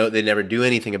complain, but no, they never do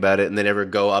anything about it, and they never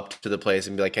go up to the place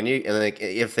and be like, "Can you?" And like,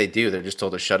 if they do, they're just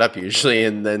told to shut up usually,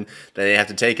 and then they have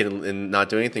to take it and not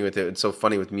do anything with it. It's so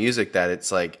funny with music that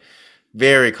it's like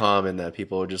very common that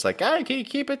people are just like, "Ah, can you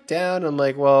keep it down?" I'm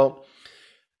like, well,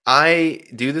 I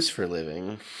do this for a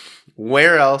living.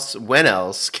 When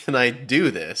else can I do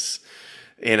this?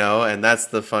 And that's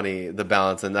the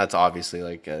balance. And that's obviously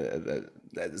like, I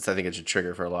think it's a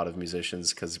trigger for a lot of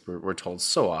musicians because we're told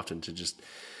so often to just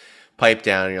pipe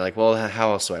down. And you're like, well,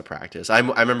 how else do I practice? I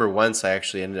remember once I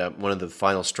actually ended up one of the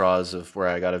final straws of where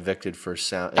I got evicted for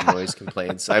sound and noise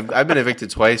complaints. I've been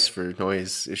evicted twice for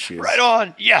noise issues. Right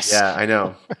on. Yes. Yeah, I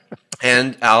know.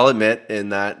 And I'll admit, in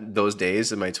those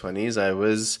days in my 20s, I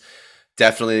was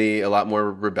definitely a lot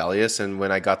more rebellious. And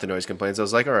when I got the noise complaints, I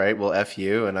was like, all right, well, F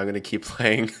you, and I'm going to keep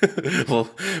playing, well,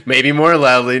 maybe more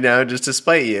loudly now just to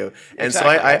spite you. And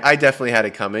exactly. So I definitely had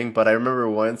it coming. But I remember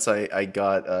once I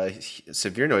got a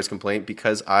severe noise complaint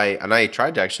because I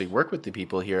tried to actually work with the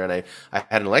people here, and I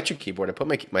had an electric keyboard. I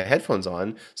put my headphones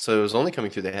on, so it was only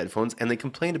coming through the headphones, and they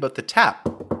complained about the tap.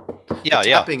 Yeah,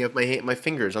 tapping of my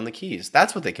fingers on the keys.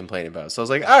 That's what they complain about. So I was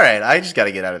like, all right, I just got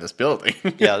to get out of this building.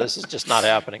 Yeah, this is just not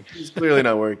happening. It's clearly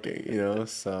not working,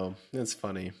 so it's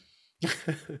funny.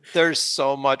 There's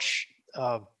so much,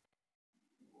 I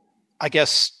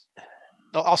guess,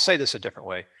 I'll say this a different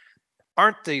way.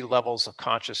 Aren't the levels of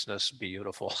consciousness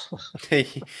beautiful?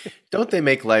 Don't they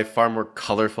make life far more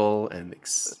colorful and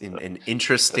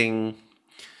interesting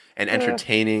and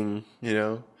entertaining,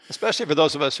 Especially for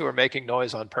those of us who are making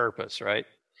noise on purpose, right?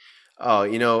 Oh,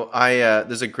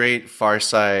 there's a great Far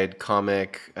Side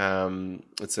comic.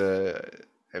 It's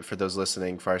for those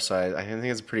listening, Far Side. I think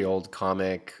it's a pretty old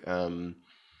comic.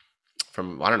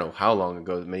 from I don't know how long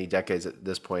ago, many decades at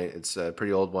this point. It's a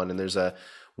pretty old one, and there's a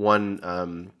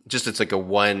one just it's like a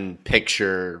one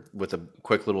picture with a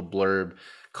quick little blurb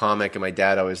comic, and my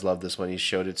dad always loved this one. He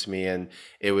showed it to me, and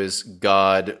it was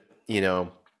God,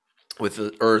 with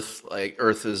the Earth, like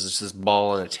Earth is just this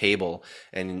ball on a table,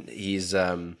 and he's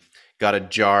got a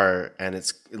jar and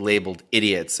it's labeled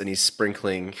idiots, and he's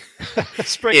sprinkling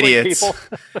idiots people.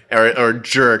 or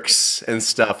jerks and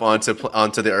stuff onto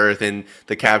the Earth, and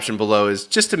the caption below is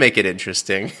just to make it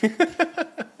interesting.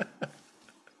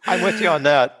 I'm with you on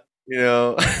that.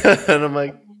 And I'm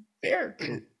like, there,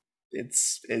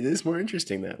 it is more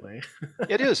interesting that way.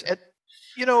 It is.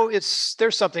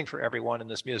 There's something for everyone in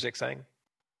this music thing.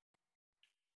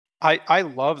 I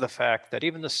love the fact that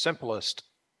even the simplest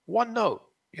one note,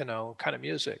 kind of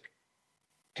music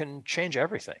can change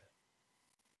everything.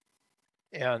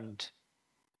 And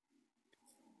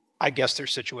I guess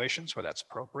there's situations where that's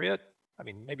appropriate. I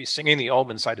mean, maybe singing the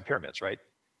Om inside the pyramids, right?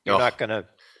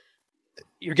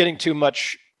 You're getting too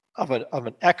much of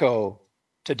an echo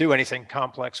to do anything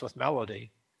complex with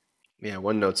melody. Yeah,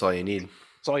 one note's all you need.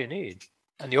 It's all you need.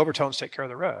 And the overtones take care of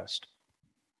the rest.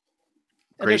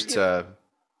 And Great.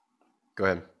 Go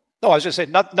ahead. No, I was just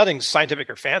saying nothing scientific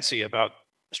or fancy about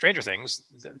Stranger Things.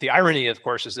 The irony, of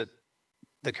course, is that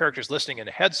the character's listening in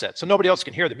a headset, so nobody else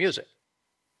can hear the music.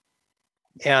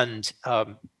 And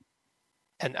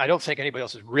I don't think anybody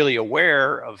else is really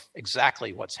aware of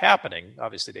exactly what's happening.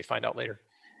 Obviously, they find out later.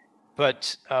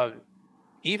 But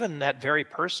even that very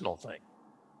personal thing.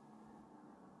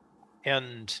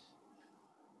 And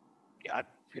yeah,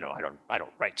 I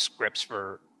don't write scripts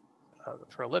for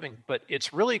a living, but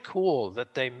it's really cool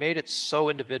that they made it so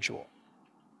individual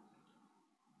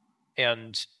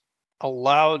and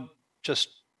allowed just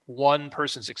one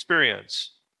person's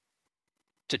experience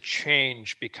to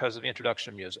change because of the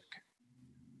introduction of music.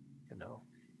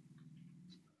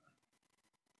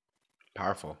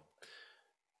 Powerful.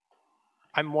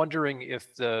 I'm wondering if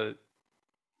and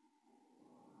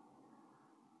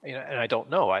I don't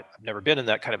know, I've never been in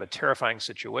that kind of a terrifying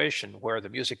situation where the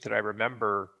music that I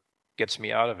remember gets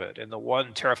me out of it. In the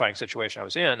one terrifying situation I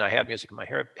was in, I had music in my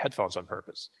headphones on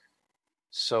purpose.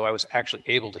 So I was actually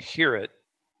able to hear it.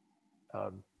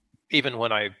 Even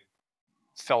when I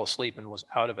fell asleep and was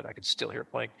out of it, I could still hear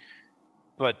it playing.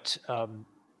 But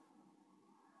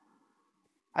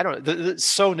I don't know, it's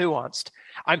so nuanced.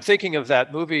 I'm thinking of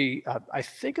that movie, I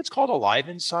think it's called Alive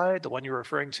Inside, the one you're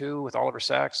referring to with Oliver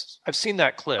Sacks. I've seen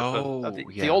that clip of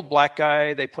the old black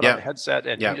guy they put on the headset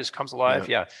and he just comes alive.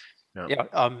 Yeah.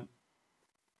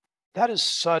 That is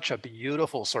such a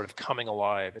beautiful sort of coming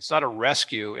alive. It's not a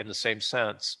rescue in the same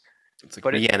sense. It's like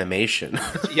reanimation.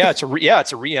 It's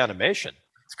a reanimation.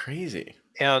 It's crazy.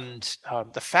 And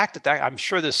the fact that I'm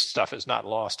sure this stuff is not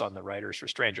lost on the writers for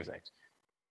Stranger Things.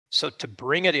 So to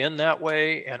bring it in that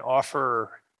way and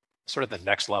offer sort of the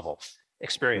next level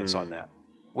experience on that.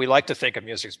 We like to think of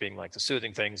music as being like the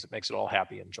soothing things that makes it all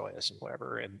happy and joyous and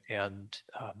whatever. And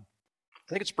I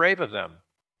think it's brave of them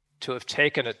to have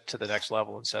taken it to the next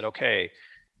level and said, okay,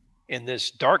 in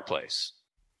this dark place,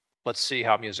 let's see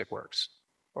how music works.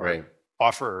 Or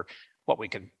offer what we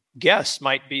can guess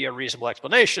might be a reasonable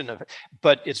explanation of it,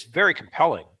 but it's very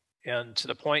compelling. And to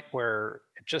the point where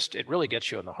it really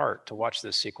gets you in the heart to watch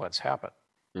this sequence happen.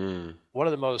 One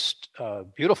of the most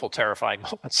beautiful, terrifying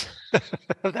moments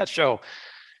of that show.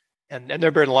 And there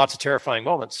have been lots of terrifying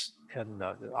moments. And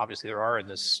obviously there are in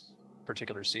this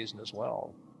particular season as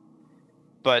well.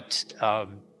 But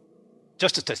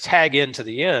just to tag into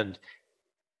the end,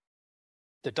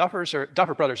 the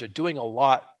Duffer Brothers are doing a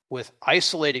lot with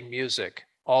isolating music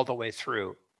all the way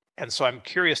through. And so I'm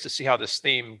curious to see how this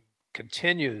theme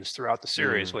continues throughout the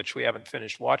series, which we haven't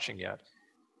finished watching yet.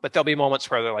 But there'll be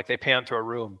moments where they pan through a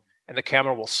room and the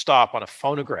camera will stop on a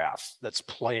phonograph that's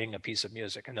playing a piece of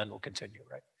music and then will continue,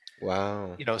 right?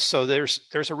 Wow. So there's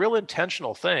a real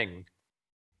intentional thing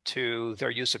to their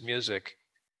use of music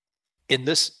in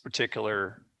this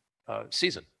particular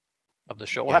season of the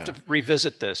show. We'll have to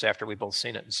revisit this after we've both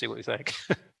seen it and see what we think.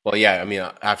 Well, yeah, I mean,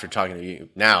 after talking to you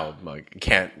now, I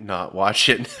can't not watch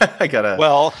it. I gotta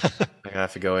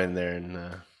have to go in there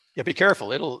and. Yeah, be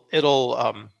careful. It'll.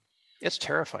 It's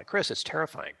terrifying, Chris. It's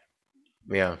terrifying.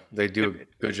 Yeah, they do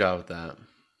a good job with that.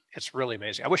 It's really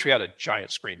amazing. I wish we had a giant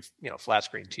screen, flat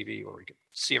screen TV where we could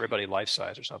see everybody life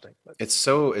size or something. But it's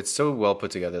so well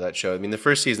put together, that show. I mean, the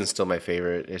first season's still my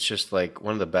favorite. It's just like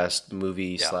one of the best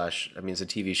movie / I mean, it's a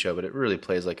TV show, but it really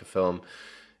plays like a film.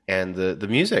 And the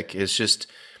music is just.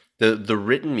 The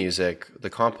written music,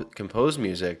 the composed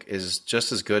music is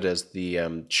just as good as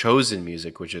the chosen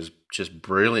music, which is just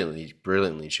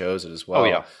brilliantly chosen as well. Oh,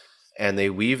 yeah. And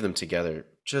they weave them together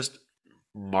just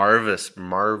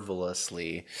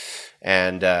marvelously.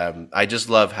 And I just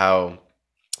love how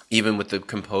even with the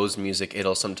composed music,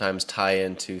 it'll sometimes tie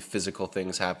into physical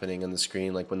things happening on the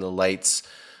screen, like when the light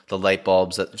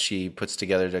bulbs that she puts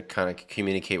together to kind of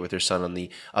communicate with her son on the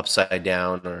upside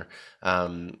down or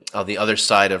on the other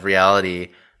side of reality,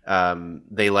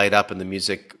 they light up and the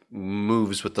music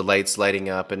moves with the lights lighting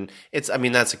up. And I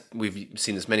mean, we've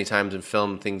seen this many times in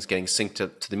film, things getting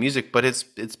synced to the music, but it's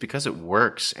because it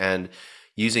works. And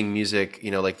using music,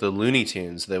 like the Looney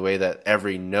Tunes, the way that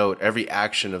every note, every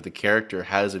action of the character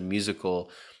has a musical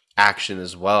action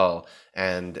as well,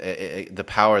 and the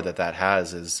power that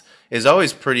has is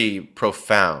always pretty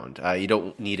profound. You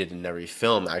don't need it in every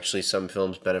film. Actually, some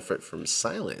films benefit from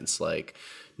silence, like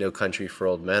No Country for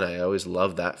Old Men. I always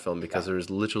loved that film because there was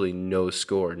literally no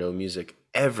score, no music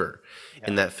ever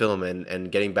in that film.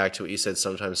 And getting back to what you said,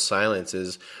 sometimes silence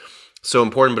is so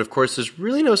important, but of course there's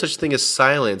really no such thing as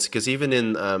silence, because even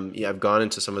in I've gone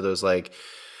into some of those like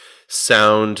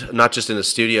sound, not just in a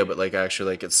studio, but like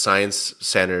actually like at science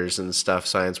centers and stuff,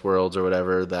 science worlds or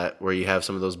whatever, that where you have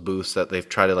some of those booths that they've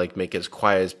tried to like make it as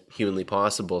quiet as humanly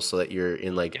possible so that you're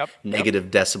in like negative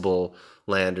decibel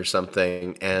land or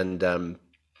something, and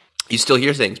you still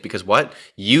hear things because what?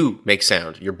 You make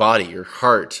sound, your body, your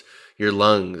heart, your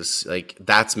lungs, like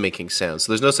that's making sound.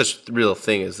 So there's no such real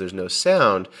thing as there's no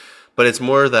sound. But it's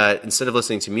more that instead of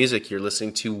listening to music, you're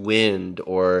listening to wind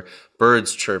or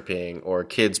birds chirping or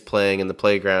kids playing in the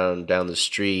playground down the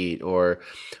street or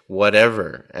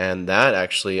whatever. And that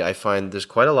actually, I find there's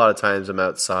quite a lot of times I'm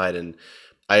outside and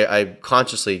I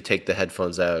consciously take the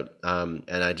headphones out and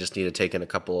I just need to take in a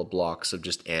couple of blocks of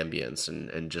just ambience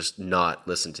and just not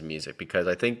listen to music, because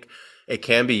I think it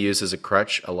can be used as a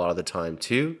crutch a lot of the time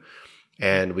too.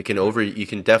 And you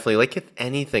can definitely, like if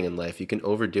anything in life, you can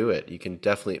overdo it. You can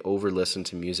definitely over listen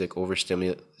to music,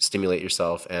 stimulate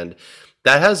yourself. And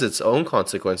that has its own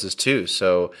consequences too.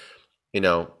 So,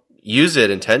 use it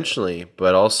intentionally,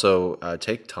 but also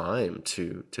take time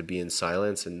to be in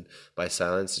silence. And by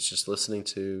silence, it's just listening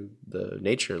to the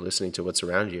nature, listening to what's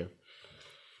around you.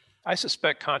 I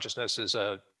suspect consciousness is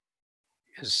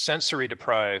sensory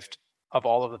deprived of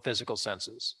all of the physical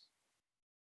senses.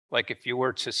 Like if you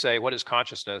were to say, what is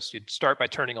consciousness? You'd start by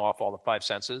turning off all the five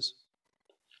senses,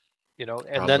 and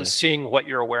Probably. then seeing what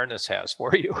your awareness has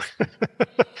for you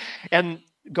and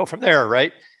go from there,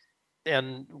 right?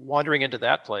 And wandering into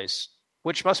that place,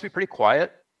 which must be pretty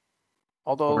quiet.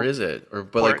 Although, or is it?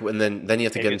 And then you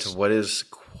have to get into what is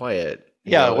quiet.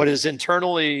 What is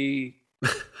internally,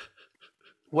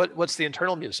 what's the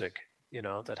internal music?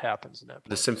 That happens in that place.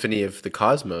 The symphony of the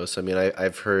cosmos. I mean,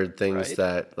 I've heard things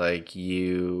that like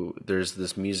there's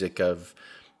this music of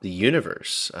the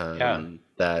universe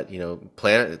that,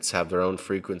 planets have their own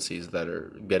frequencies that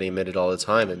are getting emitted all the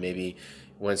time. And maybe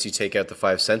once you take out the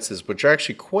five senses, which are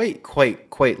actually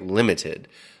quite limited,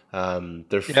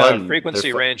 they're fun.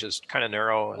 Frequency range is kind of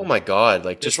narrow. Oh my God.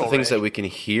 Like just the things that we can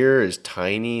hear is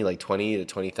tiny, like 20 to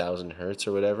 20,000 hertz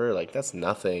or whatever. Like that's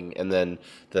nothing. And then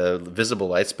the visible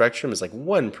light spectrum is like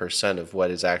 1% of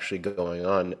what is actually going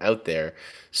on out there.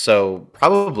 So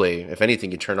probably, if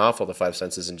anything, you turn off all the five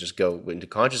senses and just go into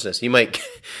consciousness, you might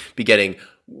be getting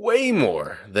way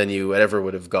more than you ever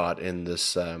would have got in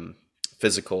this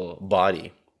physical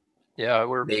body. Yeah,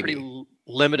 we're pretty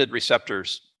limited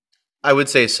receptors. I would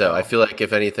say so. I feel like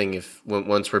if anything,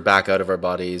 once we're back out of our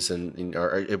bodies and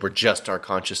we're just our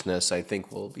consciousness, I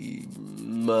think we'll be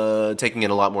taking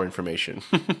in a lot more information.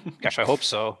 Gosh, I hope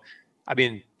so. I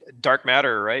mean, dark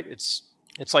matter, right? It's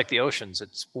like the oceans.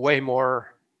 It's way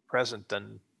more present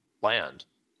than land.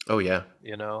 Oh yeah.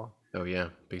 Oh yeah,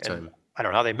 big time. I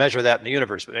don't know how they measure that in the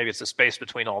universe, but maybe it's the space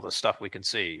between all the stuff we can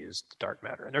see is the dark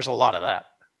matter, and there's a lot of that.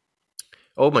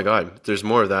 Oh my God, there's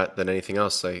more of that than anything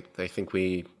else. I think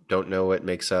we don't know what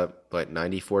makes up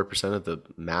 94% of the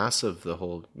mass of the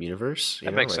whole universe.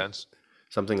 That makes sense.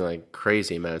 Something like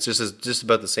crazy, man. It's just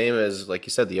about the same as, like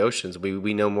you said, the oceans.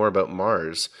 We know more about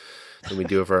Mars than we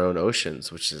do of our own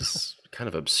oceans, which is kind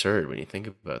of absurd when you think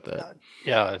about that.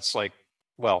 Yeah, it's like,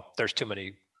 well, there's too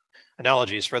many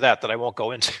analogies for that I won't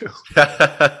go into.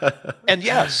 And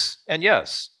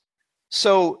yes.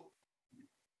 So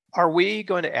are we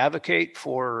going to advocate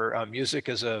for music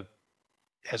as a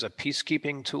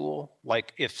peacekeeping tool?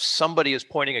 Like if somebody is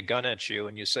pointing a gun at you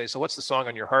and you say, so what's the song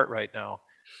on your heart right now?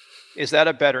 Is that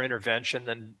a better intervention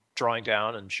than drawing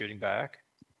down and shooting back?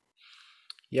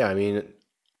 Yeah, I mean,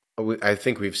 I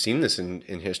think we've seen this in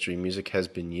history. Music has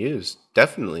been used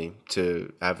definitely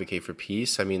to advocate for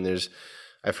peace. I mean,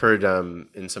 I've heard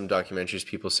in some documentaries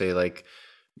people say like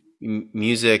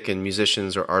music and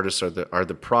musicians or artists are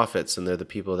the prophets, and they're the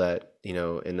people that in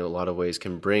a lot of ways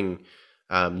can bring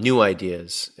new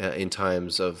ideas in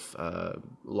times of a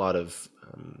lot of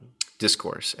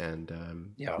discourse and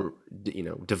Yeah.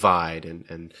 divide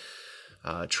and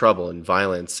trouble and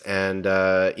violence, and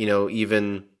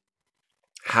even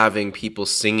having people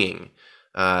singing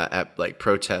at like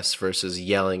protests versus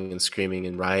yelling and screaming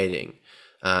and rioting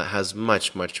has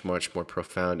much, much, much more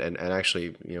profound and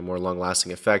actually more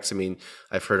long-lasting effects. I mean,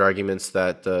 I've heard arguments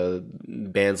that the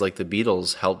bands like the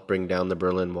Beatles helped bring down the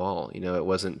Berlin Wall. It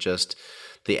wasn't just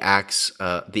the acts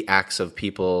of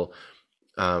people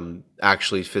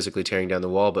actually physically tearing down the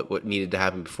wall, but what needed to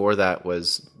happen before that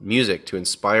was music to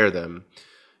inspire them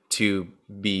to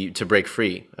break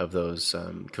free of those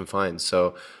confines.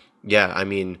 So, yeah, I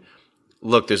mean,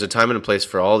 look, there's a time and a place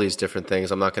for all these different things.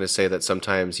 I'm not going to say that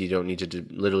sometimes you don't need to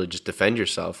literally just defend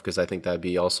yourself, because I think that'd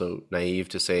be also naive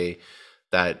to say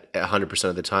that 100%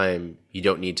 of the time you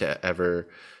don't need to ever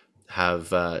have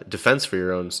defense for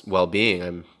your own well-being.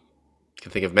 I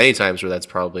can think of many times where that's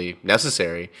probably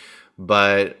necessary,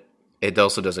 but it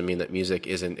also doesn't mean that music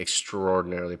isn't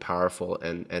extraordinarily powerful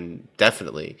and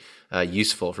definitely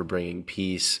useful for bringing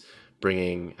peace,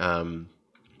 bringing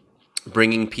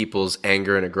people's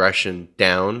anger and aggression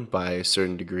down by a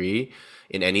certain degree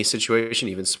in any situation,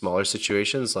 even smaller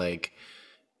situations. Like,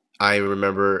 I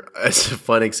remember, as a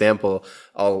fun example,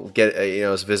 I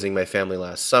was visiting my family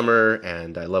last summer,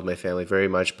 and I love my family very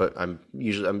much, but I'm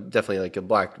definitely like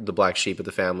the black sheep of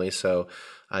the family. So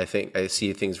I think I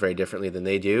see things very differently than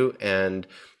they do, and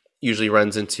usually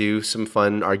runs into some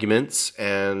fun arguments.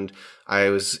 And I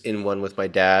was in one with my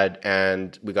dad,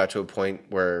 and we got to a point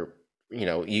where,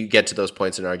 you get to those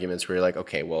points in arguments where you're like,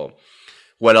 okay, well,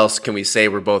 what else can we say?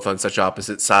 We're both on such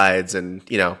opposite sides, and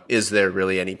is there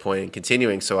really any point in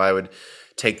continuing? So I would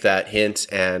take that hint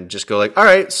and just go like, all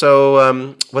right,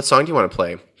 so what song do you want to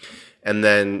play? And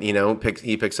then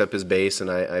he picks up his bass, and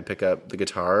I pick up the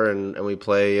guitar, and we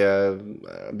play a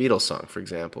Beatles song, for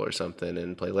example, or something,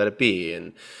 and play Let It Be.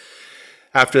 And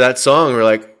after that song, we're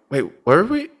like, wait, were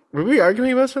we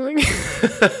arguing about something?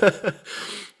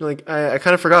 Like, I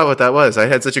kind of forgot what that was. I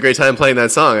had such a great time playing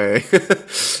that song.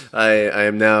 I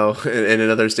am now in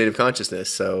another state of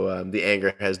consciousness. So the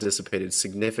anger has dissipated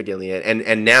significantly.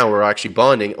 And now we're actually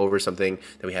bonding over something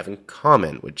that we have in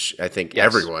common, which I think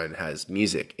everyone has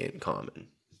music in common.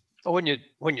 Well, when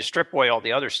you strip away all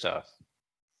the other stuff,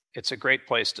 it's a great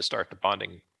place to start the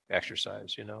bonding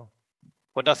exercise,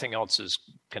 when nothing else is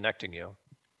connecting you.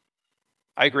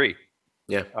 I agree.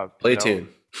 Yeah. Play a tune.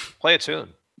 Play a tune.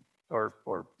 Or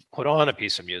put on a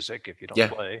piece of music if you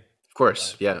don't play. Of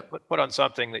course, yeah. Put on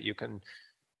something that you can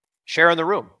share in the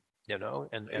room,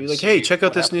 and be like, hey, check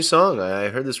out this new song. I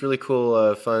heard this really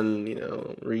cool, fun,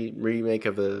 remake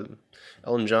of a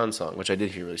Elton John song, which I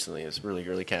did hear recently. It's really,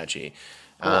 really catchy.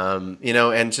 Cool.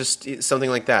 And just something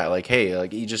like that. Like, hey,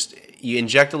 like you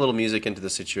inject a little music into the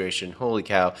situation. Holy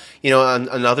cow!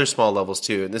 On other small levels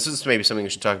too. And this is maybe something we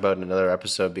should talk about in another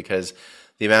episode, because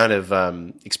the amount of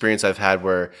experience I've had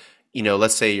where,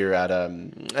 let's say you're at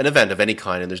an event of any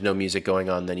kind and there's no music going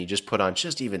on, then you just put on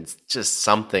just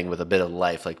something with a bit of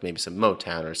life, like maybe some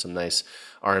Motown or some nice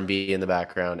R&B in the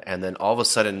background, and then all of a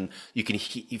sudden you can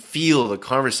you feel the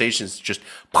conversations just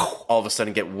all of a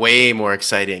sudden get way more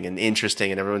exciting and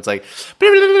interesting, and everyone's like,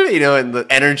 and the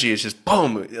energy is just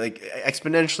boom, like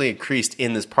exponentially increased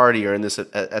in this party or in this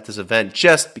at this event,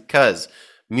 just because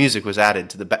music was added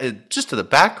to the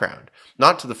background,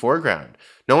 not to the foreground.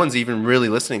 No one's even really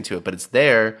listening to it, but it's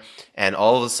there, and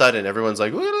all of a sudden everyone's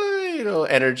like,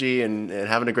 energy and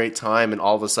having a great time, and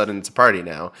all of a sudden it's a party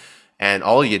now. And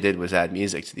all you did was add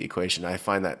music to the equation. I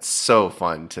find that so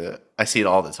fun I see it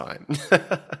all the time.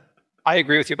 I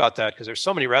agree with you about that, because there's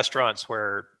so many restaurants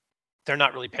where they're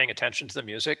not really paying attention to the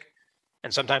music,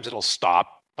 and sometimes it'll stop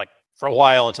like for a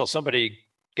while until somebody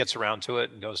gets around to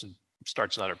it and goes and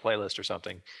starts another playlist or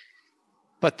something.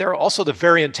 But there are also the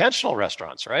very intentional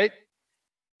restaurants, right?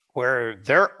 Where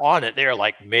they're on it, they're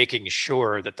like making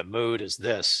sure that the mood is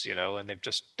this, and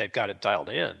they've got it dialed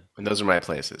in. And those are my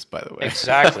places, by the way.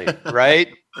 Exactly. Right.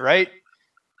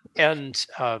 And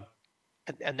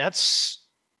that's,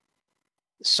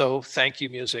 so thank you,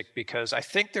 music, because I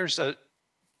think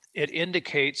it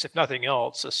indicates, if nothing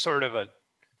else, a sort of an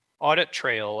audit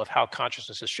trail of how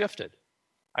consciousness has shifted.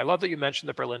 I love that you mentioned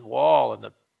the Berlin Wall and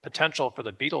the potential for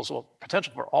the Beatles, well,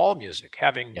 potential for all music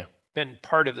having been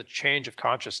part of the change of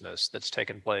consciousness that's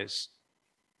taken place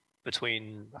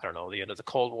between, I don't know, the end of the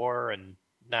Cold War and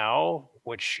now,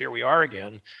 which here we are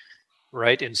again,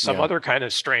 right, in some other kind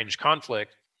of strange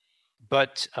conflict.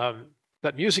 But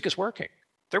music is working.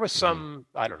 There was some,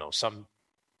 I don't know, some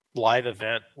live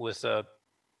event with a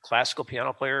classical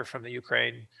piano player from the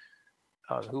Ukraine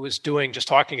who was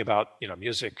talking about,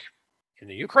 music in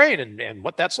the Ukraine and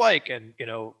what that's like. And,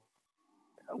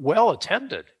 well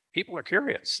attended. People are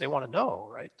curious. They want to know,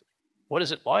 right? What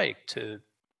is it like to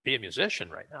be a musician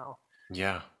right now?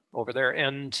 Yeah. Over there.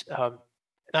 And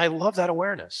I love that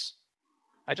awareness.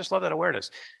 I just love that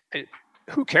awareness.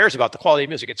 Who cares about the quality of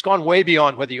music? It's gone way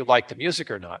beyond whether you like the music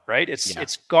or not, right?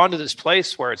 It's gone to this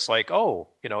place where it's like,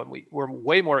 we're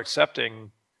way more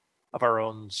accepting of our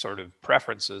own sort of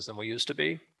preferences than we used to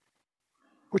be,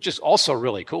 which is also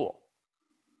really cool,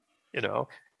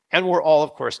 And we're all,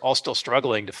 of course, still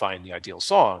struggling to find the ideal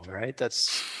song, right?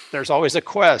 There's always a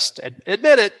quest. And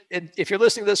admit it, if you're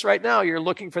listening to this right now, you're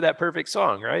looking for that perfect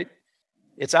song, right?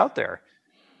 It's out there.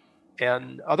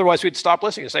 And otherwise we'd stop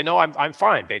listening and say, no, I'm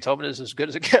fine. Beethoven is as good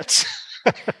as it gets.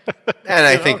 And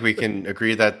I think we can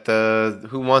agree that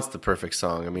who wants the perfect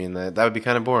song? I mean, that would be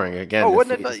kind of boring. Again,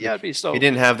 wouldn't it? Yeah, it'd be so. If you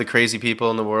didn't have the crazy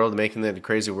people in the world making the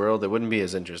crazy world, it wouldn't be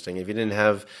as interesting. If you didn't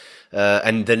have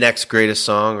and the next greatest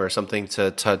song or something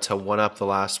to one up the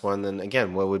last one, then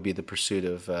again, what would be the pursuit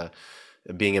of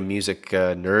being a music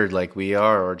nerd like we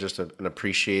are, or just an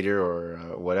appreciator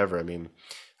or whatever? I mean,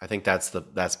 I think that's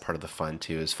part of the fun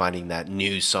too, is finding that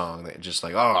new song that just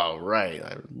like, oh right,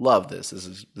 I love this.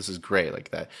 This is great.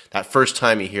 Like that first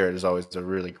time you hear it is always a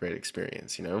really great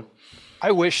experience,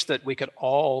 I wish that we could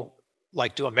all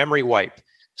do a memory wipe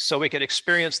so we could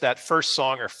experience that first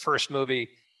song or first movie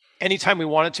anytime we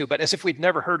wanted to, but as if we'd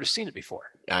never heard or seen it before.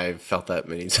 I've felt that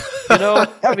many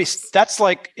times. That's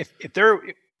like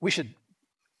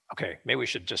maybe we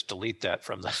should just delete that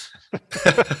from the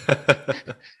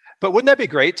But wouldn't that be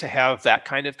great to have that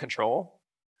kind of control?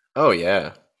 Oh,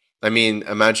 yeah. I mean,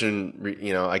 imagine,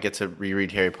 I get to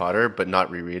reread Harry Potter, but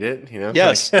not reread it,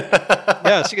 Yes.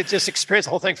 Yes, you could just experience the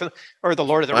whole thing or the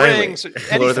Lord of the Rings,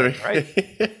 anything, right?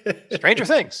 Stranger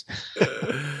Things.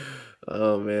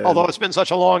 Oh, man. Although it's been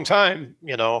such a long time,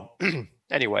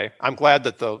 Anyway, I'm glad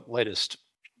that the latest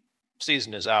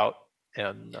season is out.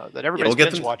 And that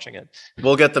everybody's watching it.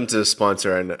 We'll get them to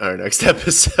sponsor our next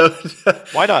episode.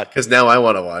 Why not? Because now I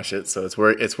want to watch it, so it's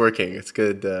working. It's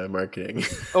good marketing.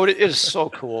 Oh, it is so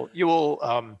cool. You will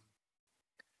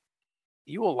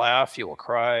laugh. You will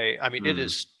cry. I mean, it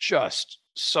is just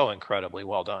so incredibly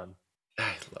well done.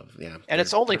 I love, yeah. And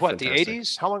it's only the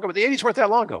 80s? How long ago? The 80s weren't that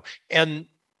long ago. And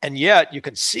yet you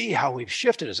can see how we've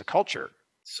shifted as a culture.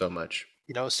 So much.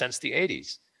 Since the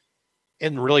 80s.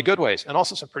 In really good ways, and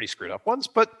also some pretty screwed up ones.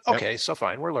 But okay, so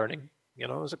fine, we're learning.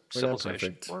 As a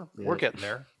civilization, we're getting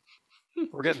there.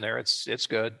 We're getting there. It's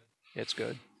good. It's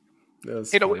good.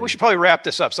 We should probably wrap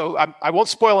this up. So I won't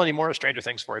spoil any more of Stranger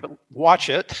Things for you, but watch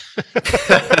it.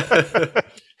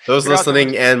 Those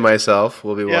listening and myself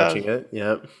will be watching it.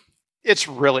 Yeah, it's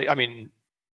really. I mean,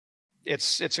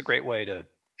 it's a great way to,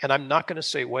 and I'm not going to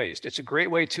say waste. It's a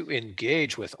great way to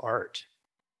engage with art.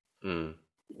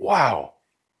 Wow,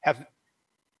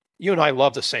 you and I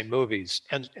love the same movies,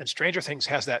 and Stranger Things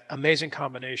has that amazing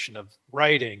combination of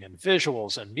writing and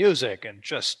visuals and music and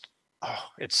just,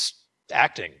 it's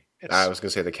acting. I was going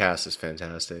to say the cast is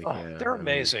fantastic. They're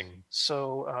amazing.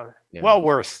 So well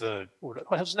worth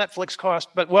what does Netflix cost?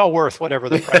 But well worth whatever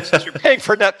the price is you're paying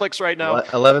for Netflix right now.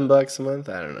 $11 a month?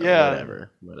 I don't know. Yeah,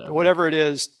 whatever it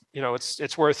is,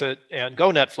 it's worth it. And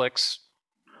go Netflix.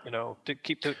 To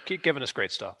keep giving us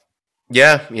great stuff.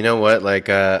 Yeah, you know what? Like,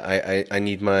 I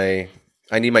need my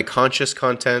conscious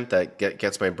content that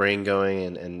gets my brain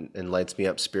going and lights me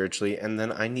up spiritually, and then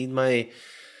I need my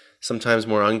sometimes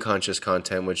more unconscious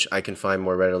content, which I can find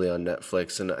more readily on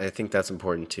Netflix, and I think that's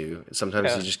important too.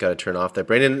 Sometimes you just got to turn off that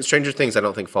brain. And Stranger Things, I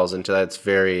don't think falls into that. It's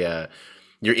very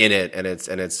you're in it, and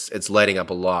it's lighting up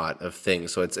a lot of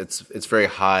things. So it's very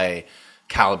high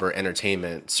caliber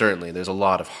entertainment. Certainly there's a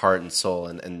lot of heart and soul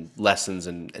and lessons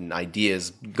and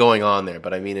ideas going on there,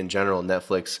 but I mean in general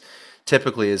Netflix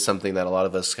typically is something that a lot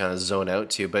of us kind of zone out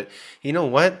to. But you know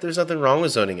what, there's nothing wrong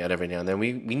with zoning out every now and then.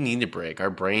 We need a break. Our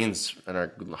brains and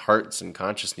our hearts and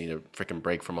conscious need a freaking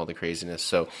break from all the craziness.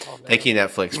 So thank you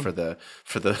Netflix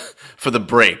for the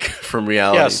break from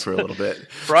reality for a little bit.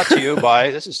 Brought to you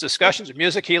by, this is Discussions of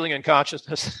Music, Healing, and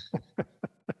Consciousness.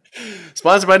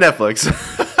 Sponsored by Netflix.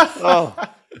 Oh,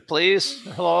 please.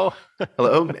 Hello.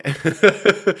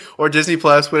 Or Disney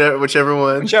Plus, whichever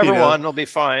one. Whichever one will be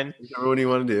fine. Whichever one you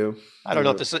want to do. I don't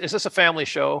know if is this a family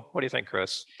show? What do you think,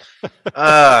 Chris?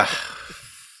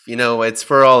 It's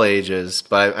for all ages,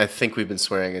 but I think we've been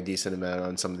swearing a decent amount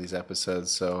on some of these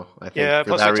episodes. So I think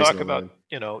plus we talk about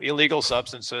illegal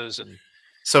substances, and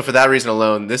so for that reason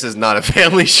alone, this is not a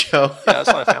family show. Yeah, it's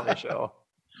not a family show.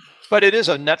 But it is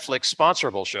a Netflix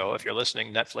sponsorable show. If you're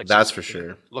listening, Netflix. That's for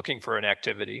sure. Looking for an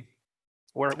activity,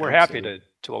 we're happy to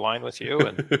to align with you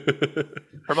and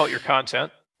promote your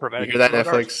content. You hear that,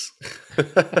 Netflix?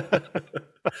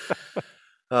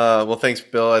 Well, thanks,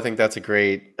 Bill. I think that's a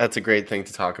great thing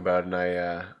to talk about, and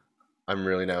I'm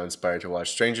really now inspired to watch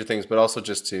Stranger Things, but also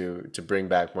just to bring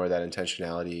back more of that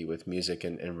intentionality with music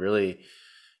and really,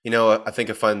 I think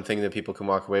a fun thing that people can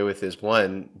walk away with is,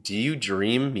 one, do you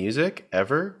dream music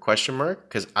ever? ?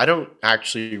 Because I don't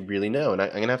actually really know, and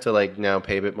I'm gonna have to now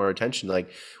pay a bit more attention.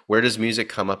 Where does music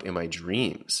come up in my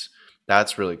dreams?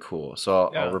 That's really cool. So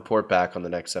I'll report back on the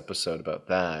next episode about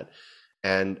that.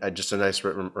 And just a nice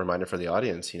reminder for the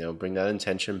audience, bring that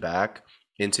intention back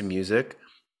into music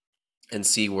and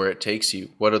see where it takes you.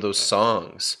 What are those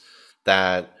songs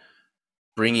that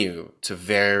bring you to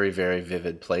very, very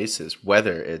vivid places,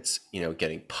 whether it's,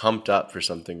 getting pumped up for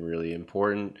something really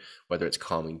important, whether it's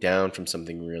calming down from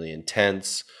something really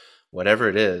intense, whatever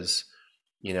it is,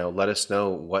 let us know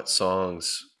what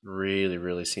songs really,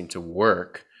 really seem to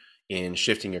work in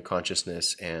shifting your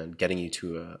consciousness and getting you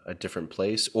to a different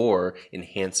place, or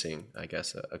enhancing, I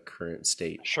guess, a current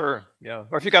state. Sure, yeah.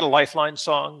 Or if you got a lifeline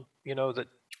song, that.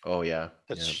 Oh yeah.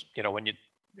 That's when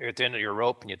you're at the end of your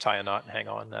rope and you tie a knot and hang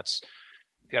on.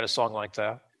 You got a song like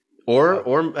that.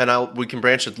 We can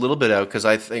branch it a little bit out, because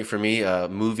I think for me,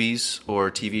 movies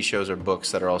or TV shows or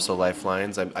books that are also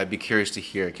lifelines, I'd be curious to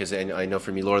hear, because I know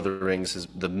for me, Lord of the Rings is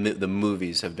the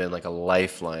movies have been like a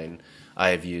lifeline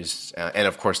I have used, and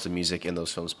of course the music in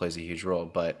those films plays a huge role.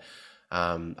 But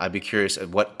I'd be curious at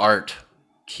what art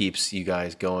keeps you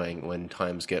guys going when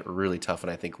times get really tough,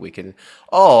 and I think we can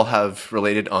all have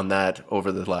related on that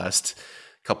over the last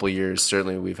couple of years.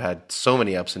 Certainly, we've had so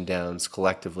many ups and downs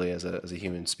collectively as a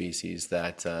human species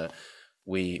that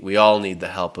we all need the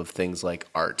help of things like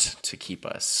art to keep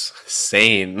us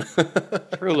sane.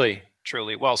 Truly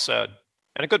well said,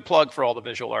 and a good plug for all the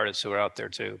visual artists who are out there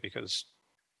too, because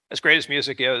as great as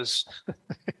music is,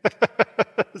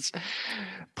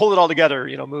 pull it all together.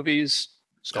 Movies,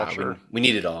 sculpture. We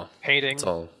need it all. Painting. It's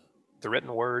all. The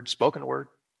written word, spoken word.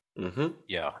 Mm-hmm.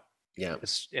 Yeah. Yeah.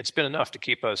 It's been enough to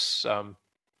keep us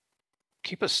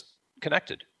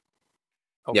connected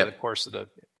over the course of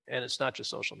and it's not just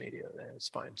social media. It's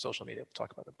fine. Social media, we'll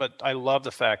talk about it. But I love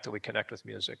the fact that we connect with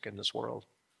music in this world.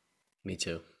 Me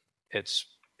too. It's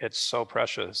so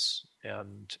precious.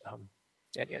 And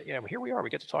here we are. We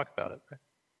get to talk about it. Right?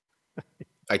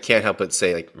 I can't help but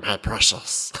say, my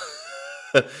precious.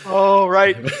 Oh,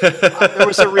 right. There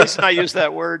was a reason I used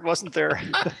that word, wasn't there?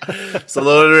 So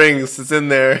Lord of the Rings, it's in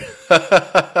there.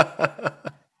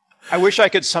 I wish I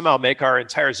could somehow make our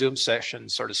entire Zoom session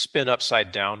sort of spin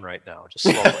upside down right now, just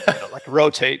slowly,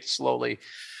 rotate slowly.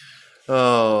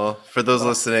 Oh, for those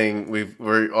listening,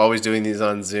 we're always doing these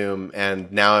on Zoom, and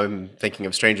now I'm thinking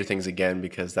of Stranger Things again,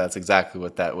 because that's exactly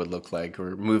what that would look like.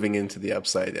 We're moving into the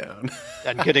upside down.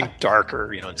 And getting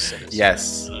darker, and sinister.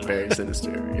 Yes, very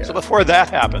sinister. Yeah. So before that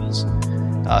happens,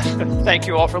 thank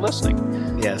you all for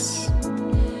listening. Yes.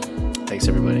 Thanks,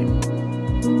 everybody.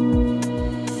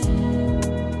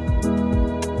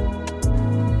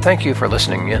 Thank you for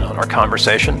listening in on our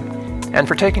conversation, and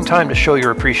for taking time to show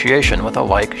your appreciation with a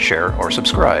like, share, or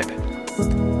subscribe.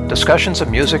 Discussions of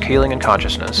Music, Healing, and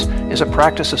Consciousness is a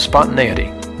practice of spontaneity,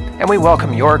 and we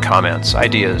welcome your comments,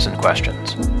 ideas, and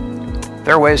questions.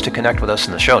 There are ways to connect with us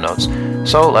in the show notes,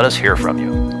 so let us hear from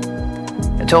you.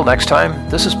 Until next time,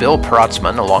 this is Bill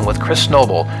Paratzman along with Chris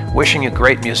Noble, wishing you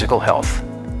great musical health.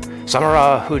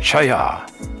 Samara Huchaya.